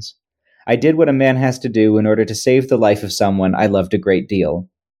questions. I did what a man has to do in order to save the life of someone I loved a great deal.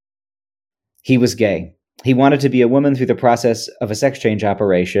 He was gay. He wanted to be a woman through the process of a sex change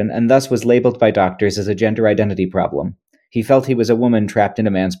operation, and thus was labeled by doctors as a gender identity problem. He felt he was a woman trapped in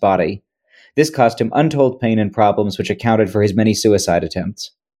a man's body. This caused him untold pain and problems which accounted for his many suicide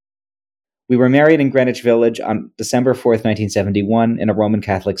attempts. We were married in Greenwich Village on December 4th, 1971, in a Roman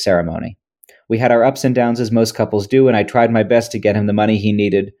Catholic ceremony. We had our ups and downs as most couples do, and I tried my best to get him the money he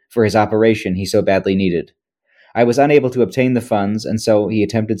needed for his operation he so badly needed. I was unable to obtain the funds, and so he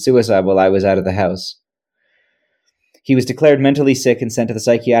attempted suicide while I was out of the house. He was declared mentally sick and sent to the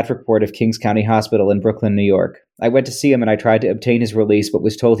psychiatric ward of Kings County Hospital in Brooklyn, New York. I went to see him and I tried to obtain his release, but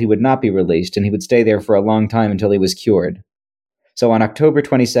was told he would not be released and he would stay there for a long time until he was cured. So on October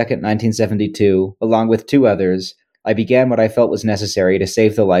 22nd, 1972, along with two others, I began what I felt was necessary to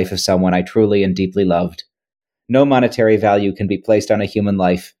save the life of someone I truly and deeply loved. No monetary value can be placed on a human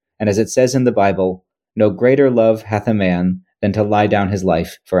life, and as it says in the Bible, no greater love hath a man than to lie down his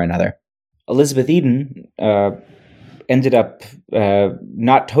life for another. Elizabeth Eden ended up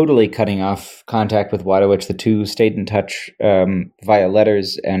not totally cutting off contact with Wadowich. The two stayed in touch via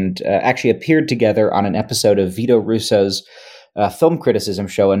letters and actually appeared together on an episode of Vito Russo's film criticism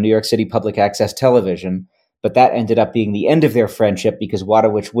show on New York City Public Access Television. But that ended up being the end of their friendship because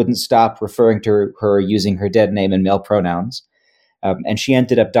Wadowich wouldn't stop referring to her using her dead name and male pronouns. And she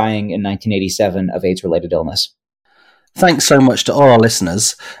ended up dying in 1987 of AIDS-related illness. Thanks so much to all our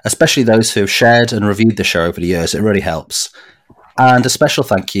listeners, especially those who have shared and reviewed the show over the years. It really helps. And a special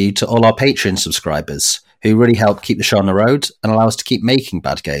thank you to all our Patreon subscribers who really help keep the show on the road and allow us to keep making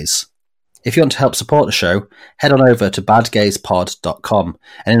Bad Gays. If you want to help support the show, head on over to badgayspod.com,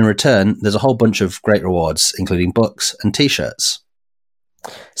 and in return, there's a whole bunch of great rewards, including books and t-shirts.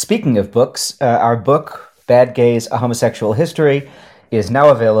 Speaking of books, our book, Bad Gays, A Homosexual History, is now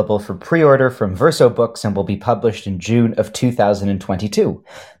available for pre-order from Verso Books and will be published in June of 2022.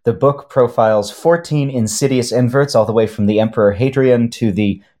 The book profiles 14 insidious inverts, all the way from the Emperor Hadrian to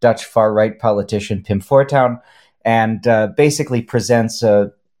the Dutch far-right politician Pim Fortuyn, and basically presents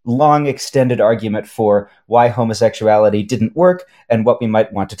a long extended argument for why homosexuality didn't work and what we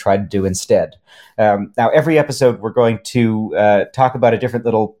might want to try to do instead. Now, every episode we're going to talk about a different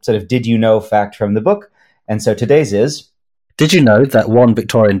little sort of did you know fact from the book. And so today's is... Did you know that one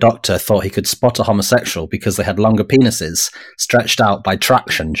Victorian doctor thought he could spot a homosexual because they had longer penises stretched out by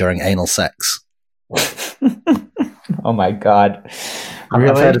traction during anal sex? Oh my God.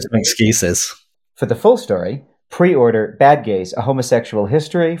 Really? I've heard of some excuses. For the full story, pre-order Bad Gays, A Homosexual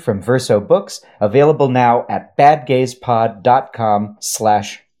History from Verso Books, available now at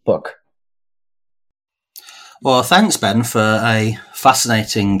badgayspod.com/book. Well, thanks, Ben, for a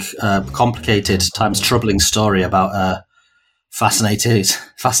fascinating, complicated, times troubling story about a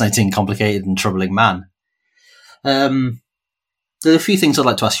fascinating, complicated, and troubling man. There are a few things I'd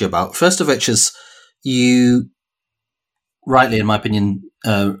like to ask you about. First of which is you, rightly, in my opinion,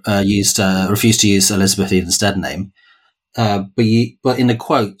 refused to use Elizabeth Eden's dead name, but in the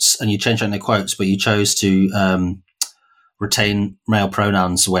quotes, and you changed on the quotes, but you chose to retain male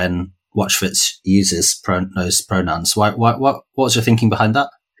pronouns when Watchfitz uses those pronouns. What was your thinking behind that?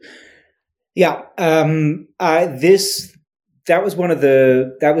 Yeah. That was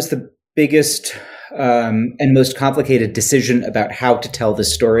the biggest and most complicated decision about how to tell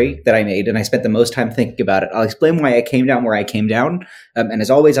this story that I made, and I spent the most time thinking about it. I'll explain why I came down where I came down, and as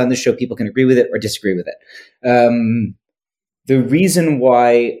always on this show, people can agree with it or disagree with it. The reason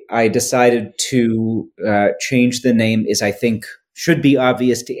why I decided to change the name is, I think, should be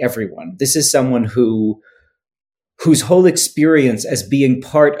obvious to everyone. This is someone whose whole experience as being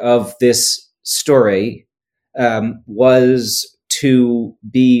part of this story was to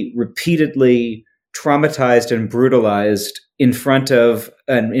be repeatedly traumatized and brutalized in front of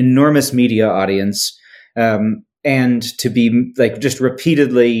an enormous media audience, and to be like just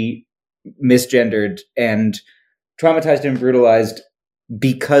repeatedly misgendered and traumatized and brutalized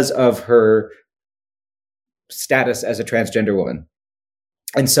because of her status as a transgender woman.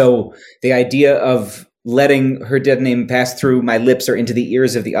 And so the idea of letting her dead name pass through my lips or into the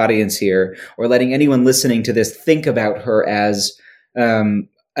ears of the audience here, or letting anyone listening to this think about her as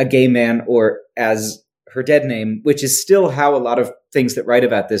a gay man or as her dead name, which is still how a lot of things that write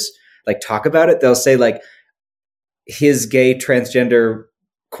about this like talk about it. They'll say like his gay transgender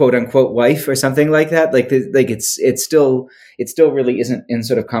quote unquote wife or something like that. Like it still really isn't in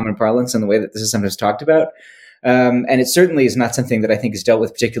sort of common parlance in the way that this is sometimes talked about. And it certainly is not something that I think is dealt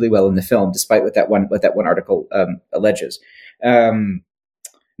with particularly well in the film, despite what that one article alleges.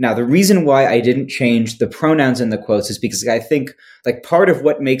 Now, the reason why I didn't change the pronouns in the quotes is because I think like part of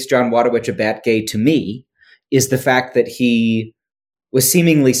what makes John Wadowich a bat gay to me is the fact that he was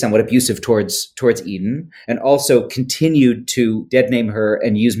seemingly somewhat abusive towards Eden, and also continued to dead name her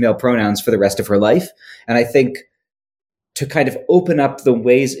and use male pronouns for the rest of her life. And I think to kind of open up the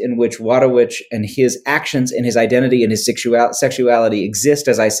ways in which Wadowich and his actions and his identity and his sexuality exist,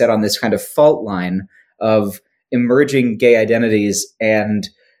 as I said, on this kind of fault line of emerging gay identities and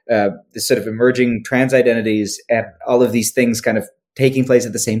this sort of emerging trans identities and all of these things kind of taking place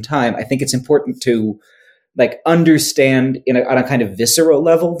at the same time. I think it's important to like understand on a kind of visceral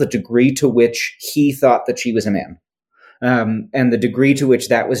level the degree to which he thought that she was a man. And the degree to which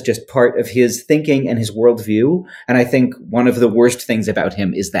that was just part of his thinking and his worldview. And I think one of the worst things about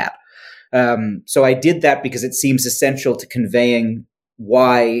him is that. So I did that because it seems essential to conveying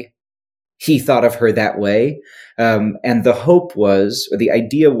why he thought of her that way. And the hope was, or the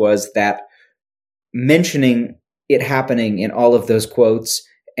idea was, that mentioning it happening in all of those quotes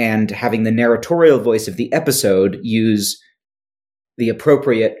and having the narratorial voice of the episode use the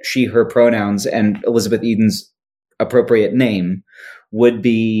appropriate she, her pronouns and Elizabeth Eden's appropriate name would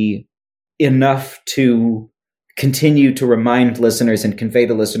be enough to continue to remind listeners and convey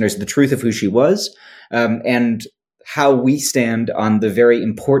to listeners the truth of who she was, and how we stand on the very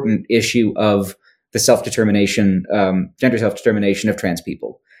important issue of the self-determination, gender self-determination of trans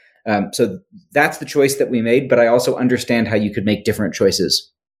people. So that's the choice that we made, but I also understand how you could make different choices.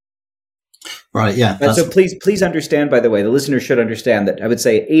 Right, yeah. So please understand, by the way, the listener should understand that I would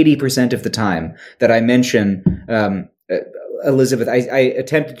say 80% of the time that I mention Elizabeth, I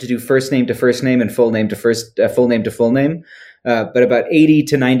attempted to do first name to first name and full name to full name to full name. But about 80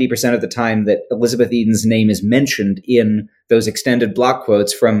 to 90% of the time that Elizabeth Eden's name is mentioned in those extended block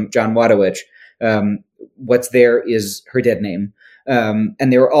quotes from John Wadowich, what's there is her dead name.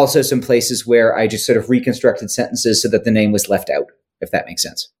 And there were also some places where I just sort of reconstructed sentences so that the name was left out, if that makes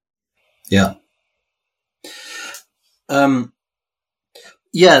sense. Yeah.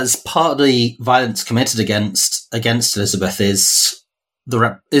 As part of the violence committed against Elizabeth is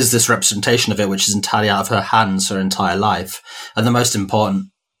this representation of it, which is entirely out of her hands her entire life. And the most important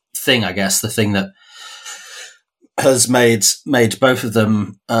thing, I guess, the thing that has made both of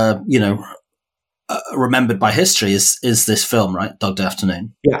them, remembered by history is this film, right? Dog Day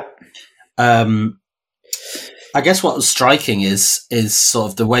Afternoon. Yeah. I guess what was striking is sort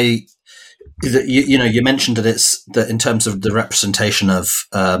of the way that you mentioned that in terms of the representation of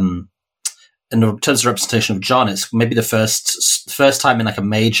John, it's maybe the first time in like a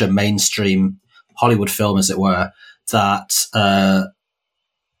major mainstream Hollywood film, as it were, that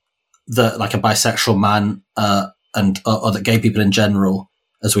like a bisexual man or that gay people in general,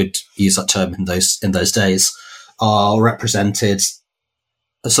 as we'd use that term in those days, are represented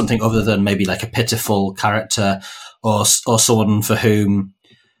as something other than maybe like a pitiful character or someone for whom,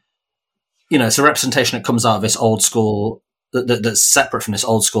 it's a representation that comes out of this old school, that's separate from this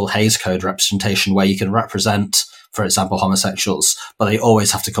old school Hays Code representation where you can represent, for example, homosexuals, but they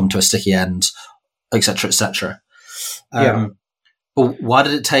always have to come to a sticky end, etc., etc. But why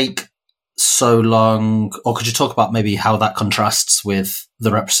did it take so long? Or could you talk about maybe how that contrasts with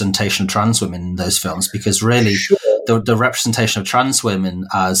the representation of trans women in those films? Because really, Sure. the representation of trans women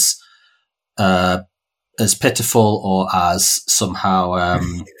as as pitiful or as somehow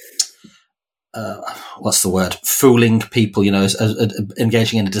what's the word, fooling people, as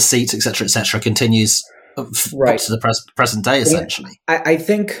engaging in a deceit, etc., continues up to the present day, essentially. I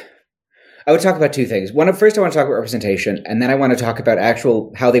think I would talk about two things. First, I want to talk about representation, and then I want to talk about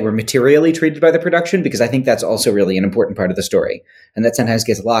how they were materially treated by the production, because I think that's also really an important part of the story, and that sometimes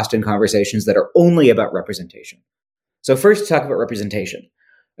gets lost in conversations that are only about representation. So first, talk about representation.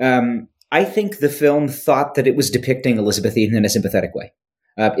 I think the film thought that it was depicting Elizabeth Eden in a sympathetic way.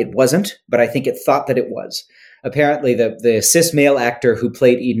 It wasn't, but I think it thought that it was. Apparently, the cis male actor who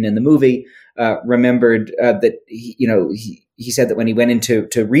played Eden in the movie remembered that he said that when he went in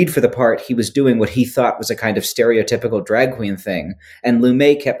to read for the part, he was doing what he thought was a kind of stereotypical drag queen thing, and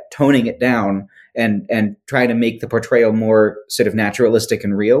Lumet kept toning it down and trying to make the portrayal more sort of naturalistic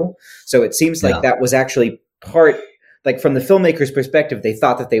and real. So it seems like that was actually part. Like from the filmmaker's perspective, they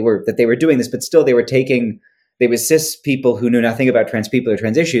thought that they were doing this, but still they were cis people who knew nothing about trans people or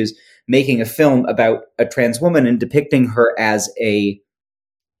trans issues, making a film about a trans woman and depicting her as a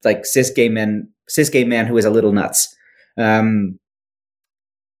cis gay man who is a little nuts. The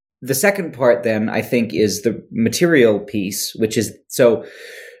second part, then, I think, is the material piece, which is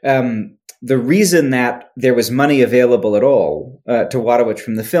the reason that there was money available at all to Wadowich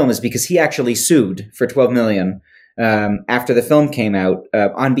from the film is because he actually sued for $12 million. After the film came out,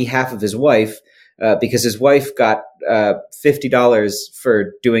 on behalf of his wife, because his wife got $50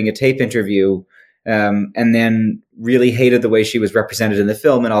 for doing a tape interview, and then really hated the way she was represented in the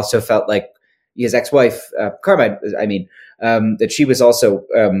film, and also felt like his ex-wife, Carmine, that she was also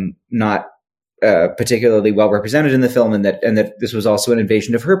not particularly well represented in the film, and that this was also an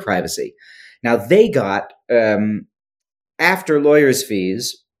invasion of her privacy. Now they got, after lawyers'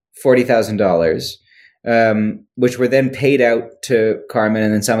 fees, $40,000. Which were then paid out to Carmen,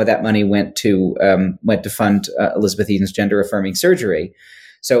 and then some of that money went to fund Elizabeth Eden's gender affirming surgery.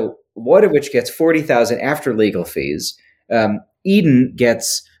 So Wadowich gets $40,000 after legal fees. Eden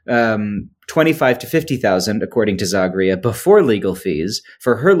gets $25,000 to $50,000, according to Zagria, before legal fees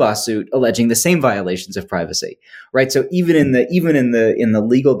for her lawsuit alleging the same violations of privacy. Right. So even in the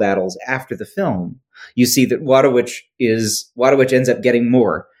legal battles after the film, you see that Wadowich ends up getting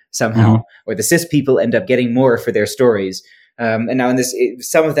more somehow, or the cis people end up getting more for their stories. And now in this,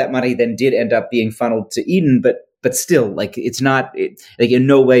 some of that money then did end up being funneled to Eden, but still, it's not, in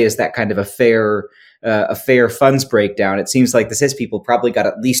no way is that kind of a fair funds breakdown. It seems like the cis people probably got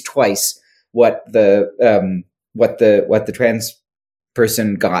at least twice what the trans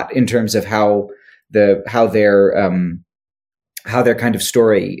person got in terms of how their kind of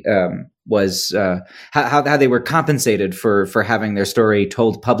story was how they were compensated for having their story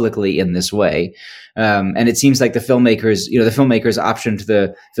told publicly in this way. And it seems like the filmmakers optioned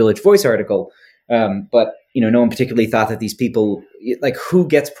the Village Voice article, but no one particularly thought that these people, who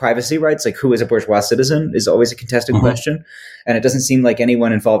gets privacy rights, who is a bourgeois citizen, is always a contested question. And it doesn't seem like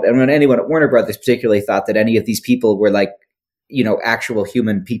anyone involved, and anyone at Warner Brothers particularly, thought that any of these people were actual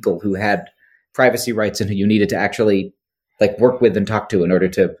human people who had privacy rights and who you needed to actually work with and talk to in order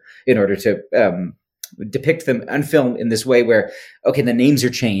to depict them on film in this way where, okay, the names are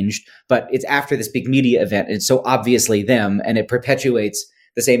changed, but it's after this big media event. And it's so obviously them, and it perpetuates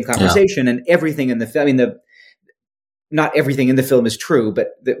the same conversation. And everything in the film, not everything in the film is true, but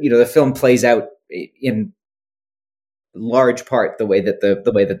the film plays out in large part the way that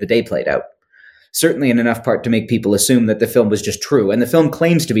the day played out. Certainly in enough part to make people assume that the film was just true. And the film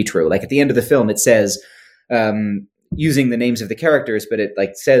claims to be true. At the end of the film, it says, using the names of the characters, but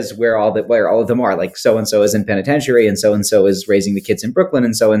it says where all of them are. So-and-so is in penitentiary, and so is raising the kids in Brooklyn,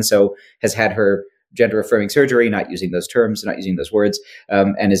 and so has had her gender affirming surgery, not using those terms, not using those words,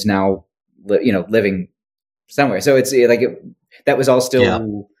 and is now, living somewhere. So it's that was all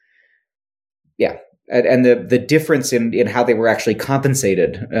still, yeah. And the difference in how they were actually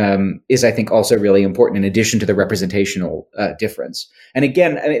compensated is, I think, also really important in addition to the representational difference. And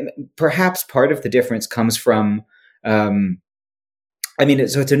again, perhaps part of the difference comes from, so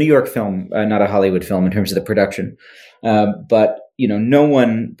it's a New York film, not a Hollywood film in terms of the production. But, no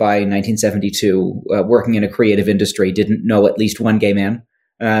one by 1972 working in a creative industry didn't know at least one gay man.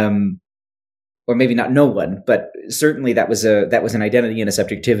 Or maybe not no one, but certainly that was an identity and a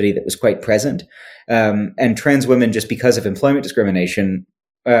subjectivity that was quite present. And trans women, just because of employment discrimination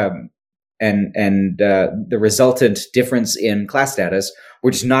and the resultant difference in class status,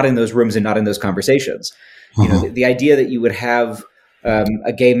 were just not in those rooms and not in those conversations. The idea that you would have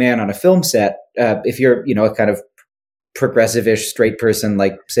a gay man on a film set, if you're a kind of progressive-ish straight person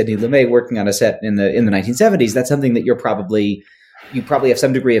like Sidney Lumet working on a set in the 1970s, that's something that you're probably you probably have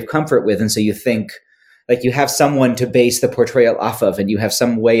some degree of comfort with, and so you think like you have someone to base the portrayal off of, and you have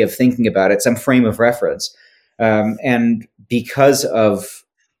some way of thinking about it, some frame of reference. And because of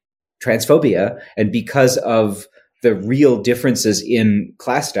transphobia and because of the real differences in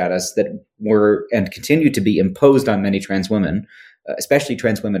class status that were and continue to be imposed on many trans women, especially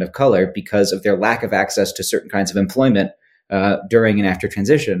trans women of color, because of their lack of access to certain kinds of employment during and after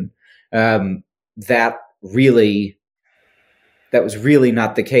transition, that was really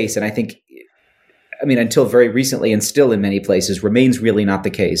not the case. And I think, until very recently, and still in many places, remains really not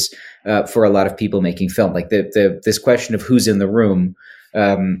the case for a lot of people making film. Like this question of who's in the room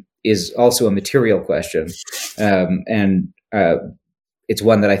is also a material question, and it's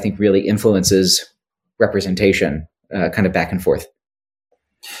one that I think really influences representation, kind of back and forth.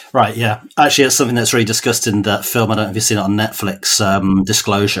 Right, yeah. Actually, it's something that's really discussed in that film. I don't know if you've seen it on Netflix,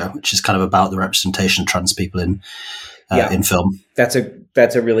 Disclosure, which is kind of about the representation of trans people in film. That's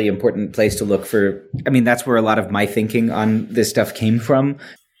a really important place to look for. That's where a lot of my thinking on this stuff came from.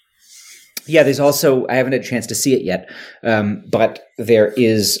 Yeah, there's also, I haven't had a chance to see it yet, but there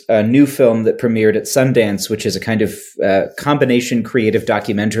is a new film that premiered at Sundance, which is a kind of combination creative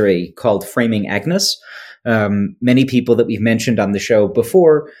documentary called Framing Agnes. Many people that we've mentioned on the show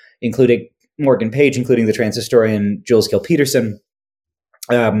before, including Morgan Page, including the trans historian Jules Gill-Peterson,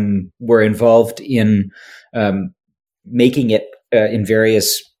 were involved in making it in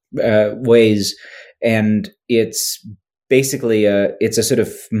various ways. And it's basically it's a sort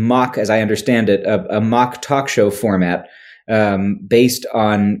of mock, as I understand it, a mock talk show format based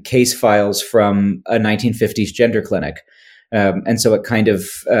on case files from a 1950s gender clinic. And so it kind of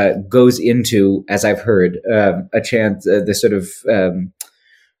goes into, as I've heard, the sort of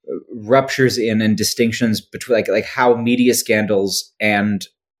ruptures in and distinctions between like how media scandals and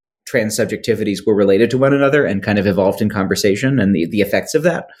trans subjectivities were related to one another and kind of evolved in conversation, and the effects of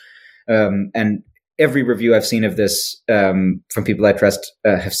that. And every review I've seen of this from people I trust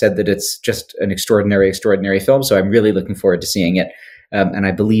have said that it's just an extraordinary, extraordinary film. So I'm really looking forward to seeing it. And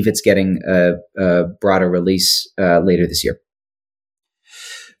I believe it's getting a broader release later this year.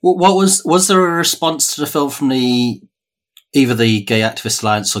 What was there a response to the film from either the Gay Activist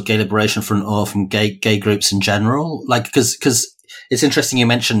Alliance or Gay Liberation Front or from gay groups in general? Like, because it's interesting you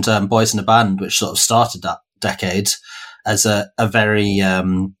mentioned Boys in the Band, which sort of started that decade as a very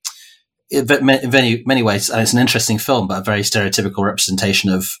in many ways, and it's an interesting film, but a very stereotypical representation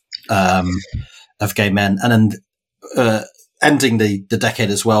of gay men, and then ending the decade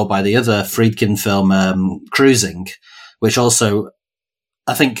as well by the other Friedkin film, Cruising, which also,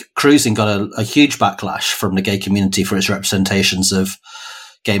 I think Cruising got a huge backlash from the gay community for its representations of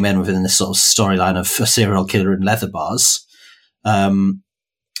gay men within this sort of storyline of a serial killer in leather bars.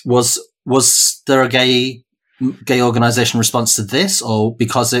 Was there a gay organization response to this, or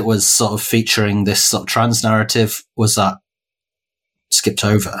because it was sort of featuring this sort of trans narrative, was that skipped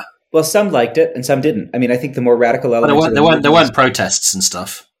over? Well, some liked it and some didn't. I think the more radical elements. There weren't protests and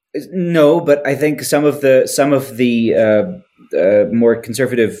stuff. No, but I think some of the more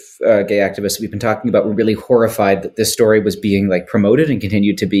conservative gay activists we've been talking about were really horrified that this story was being like promoted and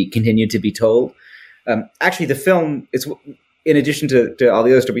continued to be told. Actually, the film is, in addition to all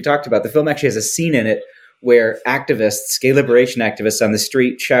the other stuff we talked about, the film actually has a scene in it where activists, gay liberation activists on the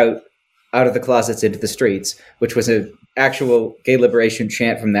street shout out of the closets into the streets, which was an actual gay liberation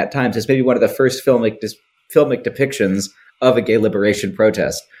chant from that time. So it's maybe one of the first filmic depictions of a gay liberation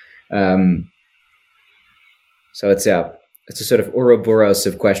protest. So it's a sort of Ouroboros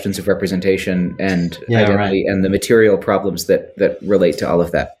of questions of representation and identity, and the material problems that relate to all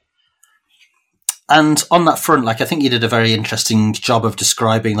of that. And on that front, like, I think you did a very interesting job of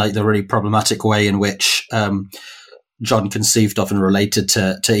describing like the really problematic way in which John conceived of and related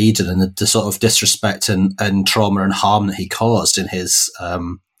to Eden, and the sort of disrespect and trauma and harm that he caused in his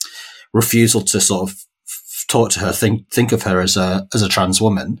refusal to sort of talk to her, think of her as a trans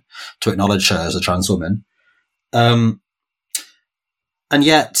woman, to acknowledge her as a trans woman. And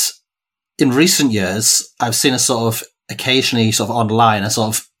yet, in recent years, I've seen a sort of occasionally sort of online, a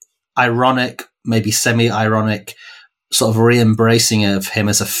sort of ironic, maybe semi-ironic sort of re-embracing of him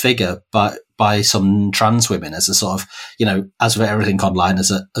as a figure by some trans women as a sort of, as with everything online,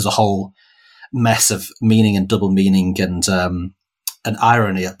 as a whole mess of meaning and double meaning and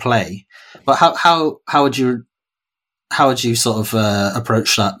irony at play. But how would you sort of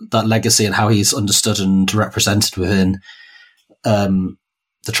approach that legacy and how he's understood and represented within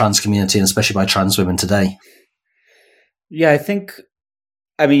the trans community, and especially by trans women today? Yeah, I think,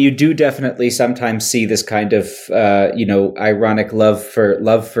 you do definitely sometimes see this kind of, ironic love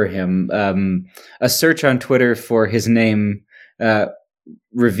for him. A search on Twitter for his name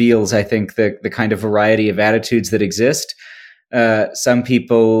reveals, I think, the kind of variety of attitudes that exist. Some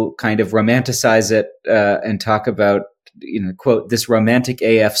people kind of romanticize it and talk about, quote, this romantic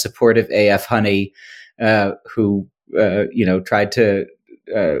AF, supportive AF honey who tried to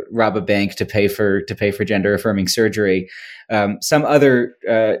rob a bank to pay for gender affirming surgery. Some other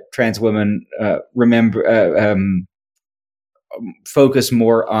trans women focus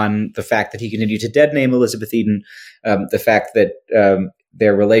more on the fact that he continued to dead name Elizabeth Eden, the fact that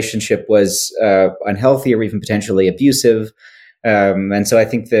their relationship was unhealthy or even potentially abusive. And so I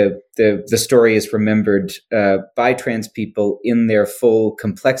think the story is remembered by trans people in their full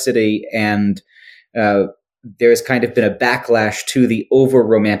complexity, and there's kind of been a backlash to the over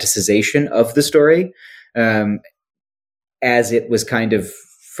romanticization of the story as it was kind of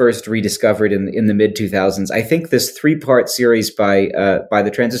first rediscovered in the mid 2000s. I think this 3-part series by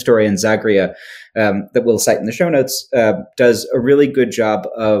the trans historian Zagria that we'll cite in the show notes does a really good job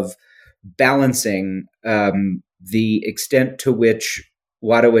of balancing the extent to which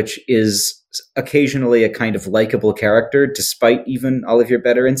Wadowicz is occasionally a kind of likable character, despite even all of your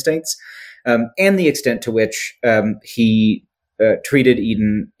better instincts, and the extent to which he treated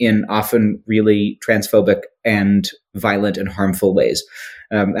Eden in often really transphobic and violent and harmful ways.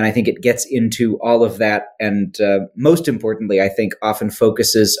 And I think it gets into all of that, and most importantly, I think often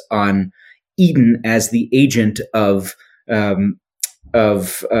focuses on Eden as the agent of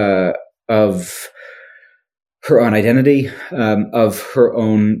her own identity, of her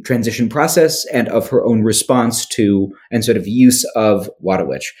own transition process, and of her own response to and sort of use of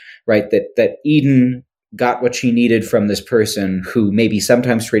Wadowicz, right? That Eden got what she needed from this person who maybe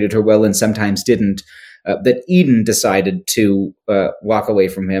sometimes treated her well and sometimes didn't, that Eden decided to walk away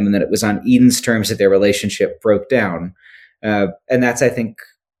from him, and that it was on Eden's terms that their relationship broke down. And that's, I think,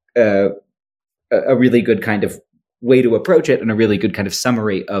 a really good kind of way to approach it, and a really good kind of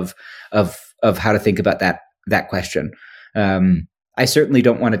summary of how to think about that question. I certainly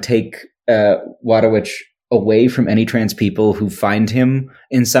don't want to take Wadowicz away from any trans people who find him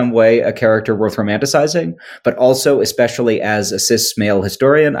in some way a character worth romanticizing, but also, especially as a cis male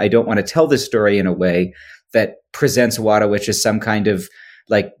historian, I don't want to tell this story in a way that presents Wadowicz as some kind of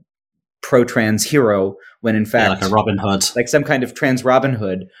like pro-trans hero, when in fact, like a Robin Hood, like some kind of trans Robin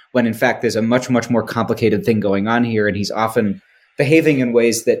Hood, when in fact there's a much, much more complicated thing going on here, and he's often behaving in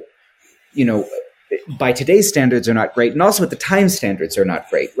ways that, by today's standards are not great, and also at the time standards are not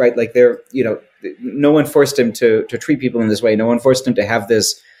great, right? Like no one forced him to treat people in this way. No one forced him to have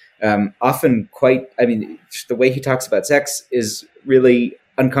this often quite, the way he talks about sex is really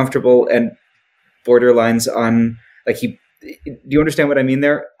uncomfortable and borderlines on do you understand what I mean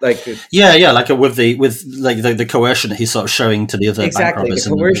there? Like, yeah, like with the coercion that he's sort of showing to the other bank robbers,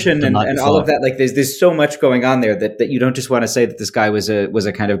 the coercion and all of that. Like, there's so much going on there that you don't just want to say that this guy was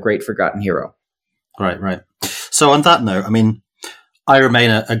a kind of great forgotten hero. Right. So on that note, I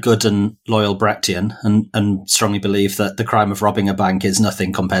remain a good and loyal Brechtian, and strongly believe that the crime of robbing a bank is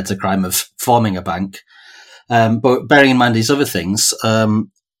nothing compared to the crime of forming a bank. But bearing in mind these other things,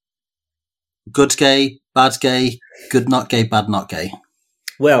 good gay, bad gay, good not gay, bad not gay.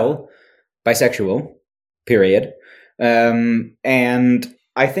 Well, bisexual, period. And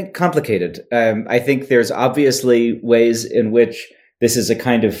I think complicated. I think there's obviously ways in which this is a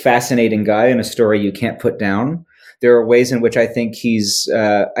kind of fascinating guy in a story you can't put down. There are ways in which I think he's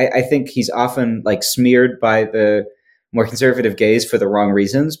often like smeared by the more conservative gays for the wrong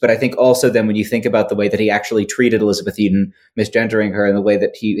reasons. But I think also then when you think about the way that he actually treated Elizabeth Eden, misgendering her, and the way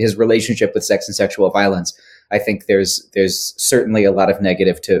that his relationship with sex and sexual violence, I think there's certainly a lot of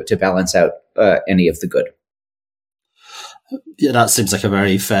negative to balance out any of the good. Yeah, that seems like a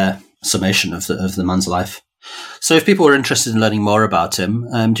very fair summation of the man's life. So if people are interested in learning more about him,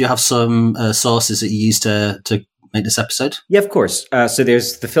 do you have some sources that you used to make this episode? Yeah, of course. So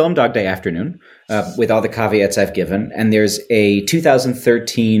there's the film Dog Day Afternoon, with all the caveats I've given. And there's a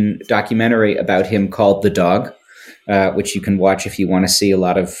 2013 documentary about him called The Dog, which you can watch if you want to see a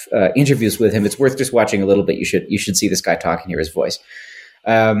lot of interviews with him. It's worth just watching a little bit. You should see this guy talk and hear his voice.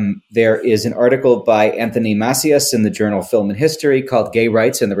 There is an article by Anthony Macias in the journal Film and History called Gay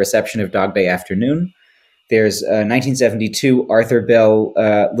Rights and the Reception of Dog Day Afternoon. There's a 1972 Arthur Bell,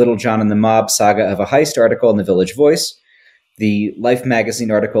 Little John and the Mob Saga of a Heist article in the Village Voice. The Life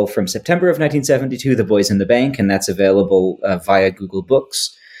magazine article from September of 1972, The Boys in the Bank, and that's available via Google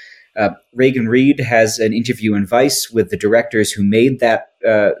Books. Reagan Reed has an interview in Vice with the directors who made that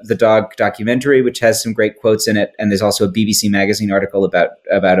The Dog documentary, which has some great quotes in it. And there's also a BBC magazine article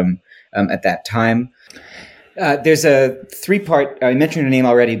about him at that time. There's a 3-part, I mentioned her name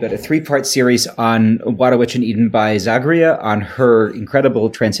already, but a 3-part series on Wadowitch and Eden by Zagria on her incredible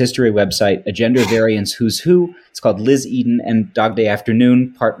transhistory website, A Gender Variance Who's Who. It's called Liz Eden and Dog Day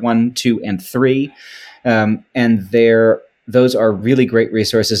Afternoon, Part 1, 2, and 3. And those are really great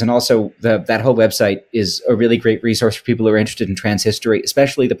resources. And also that whole website is a really great resource for people who are interested in transhistory,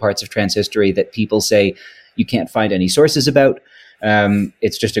 especially the parts of transhistory that people say you can't find any sources about.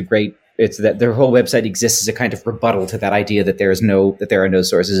 It's just it's that their whole website exists as a kind of rebuttal to that idea that there are no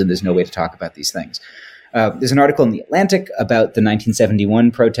sources and there's no way to talk about these things. There's an article in The Atlantic about the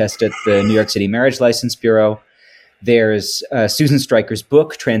 1971 protest at the New York City Marriage License Bureau. There's Susan Stryker's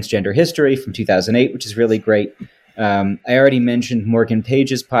book, Transgender History, from 2008, which is really great. I already mentioned Morgan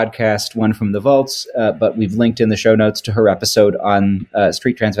Page's podcast, One from the Vaults, but we've linked in the show notes to her episode on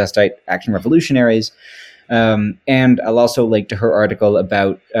street transvestite action revolutionaries. And I'll also link to her article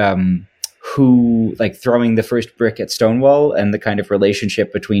about who, like, throwing the first brick at Stonewall and the kind of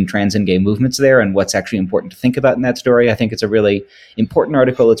relationship between trans and gay movements there and what's actually important to think about in that story. I think it's a really important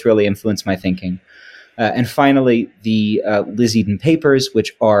article. It's really influenced my thinking. And finally, the Liz Eden papers,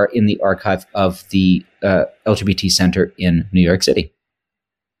 which are in the archive of the LGBT Center in New York City.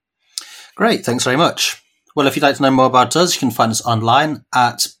 Great. Thanks very much. Well, if you'd like to know more about us, you can find us online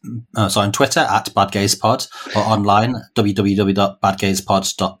on Twitter at badgayspod, or online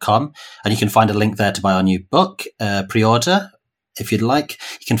www.badgayspod.com. And you can find a link there to buy our new book, pre-order, if you'd like.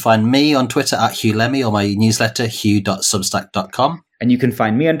 You can find me on Twitter at Hugh Lemmy, or my newsletter, hugh.substack.com. And you can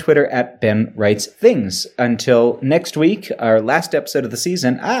find me on Twitter at Ben Writes Things. Until next week, our last episode of the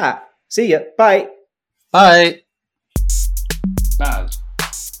season. See ya. Bye. Bye. Bad.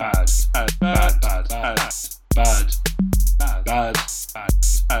 Bad. Bad. Bad. Bad. Bad. Bad. Bad. Bad.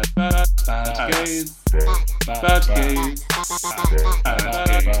 Bad gays. Bad gays. Bad gays.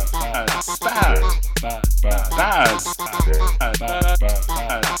 Bad. Bad. Bad. Bad.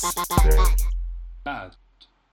 Bad. Bad.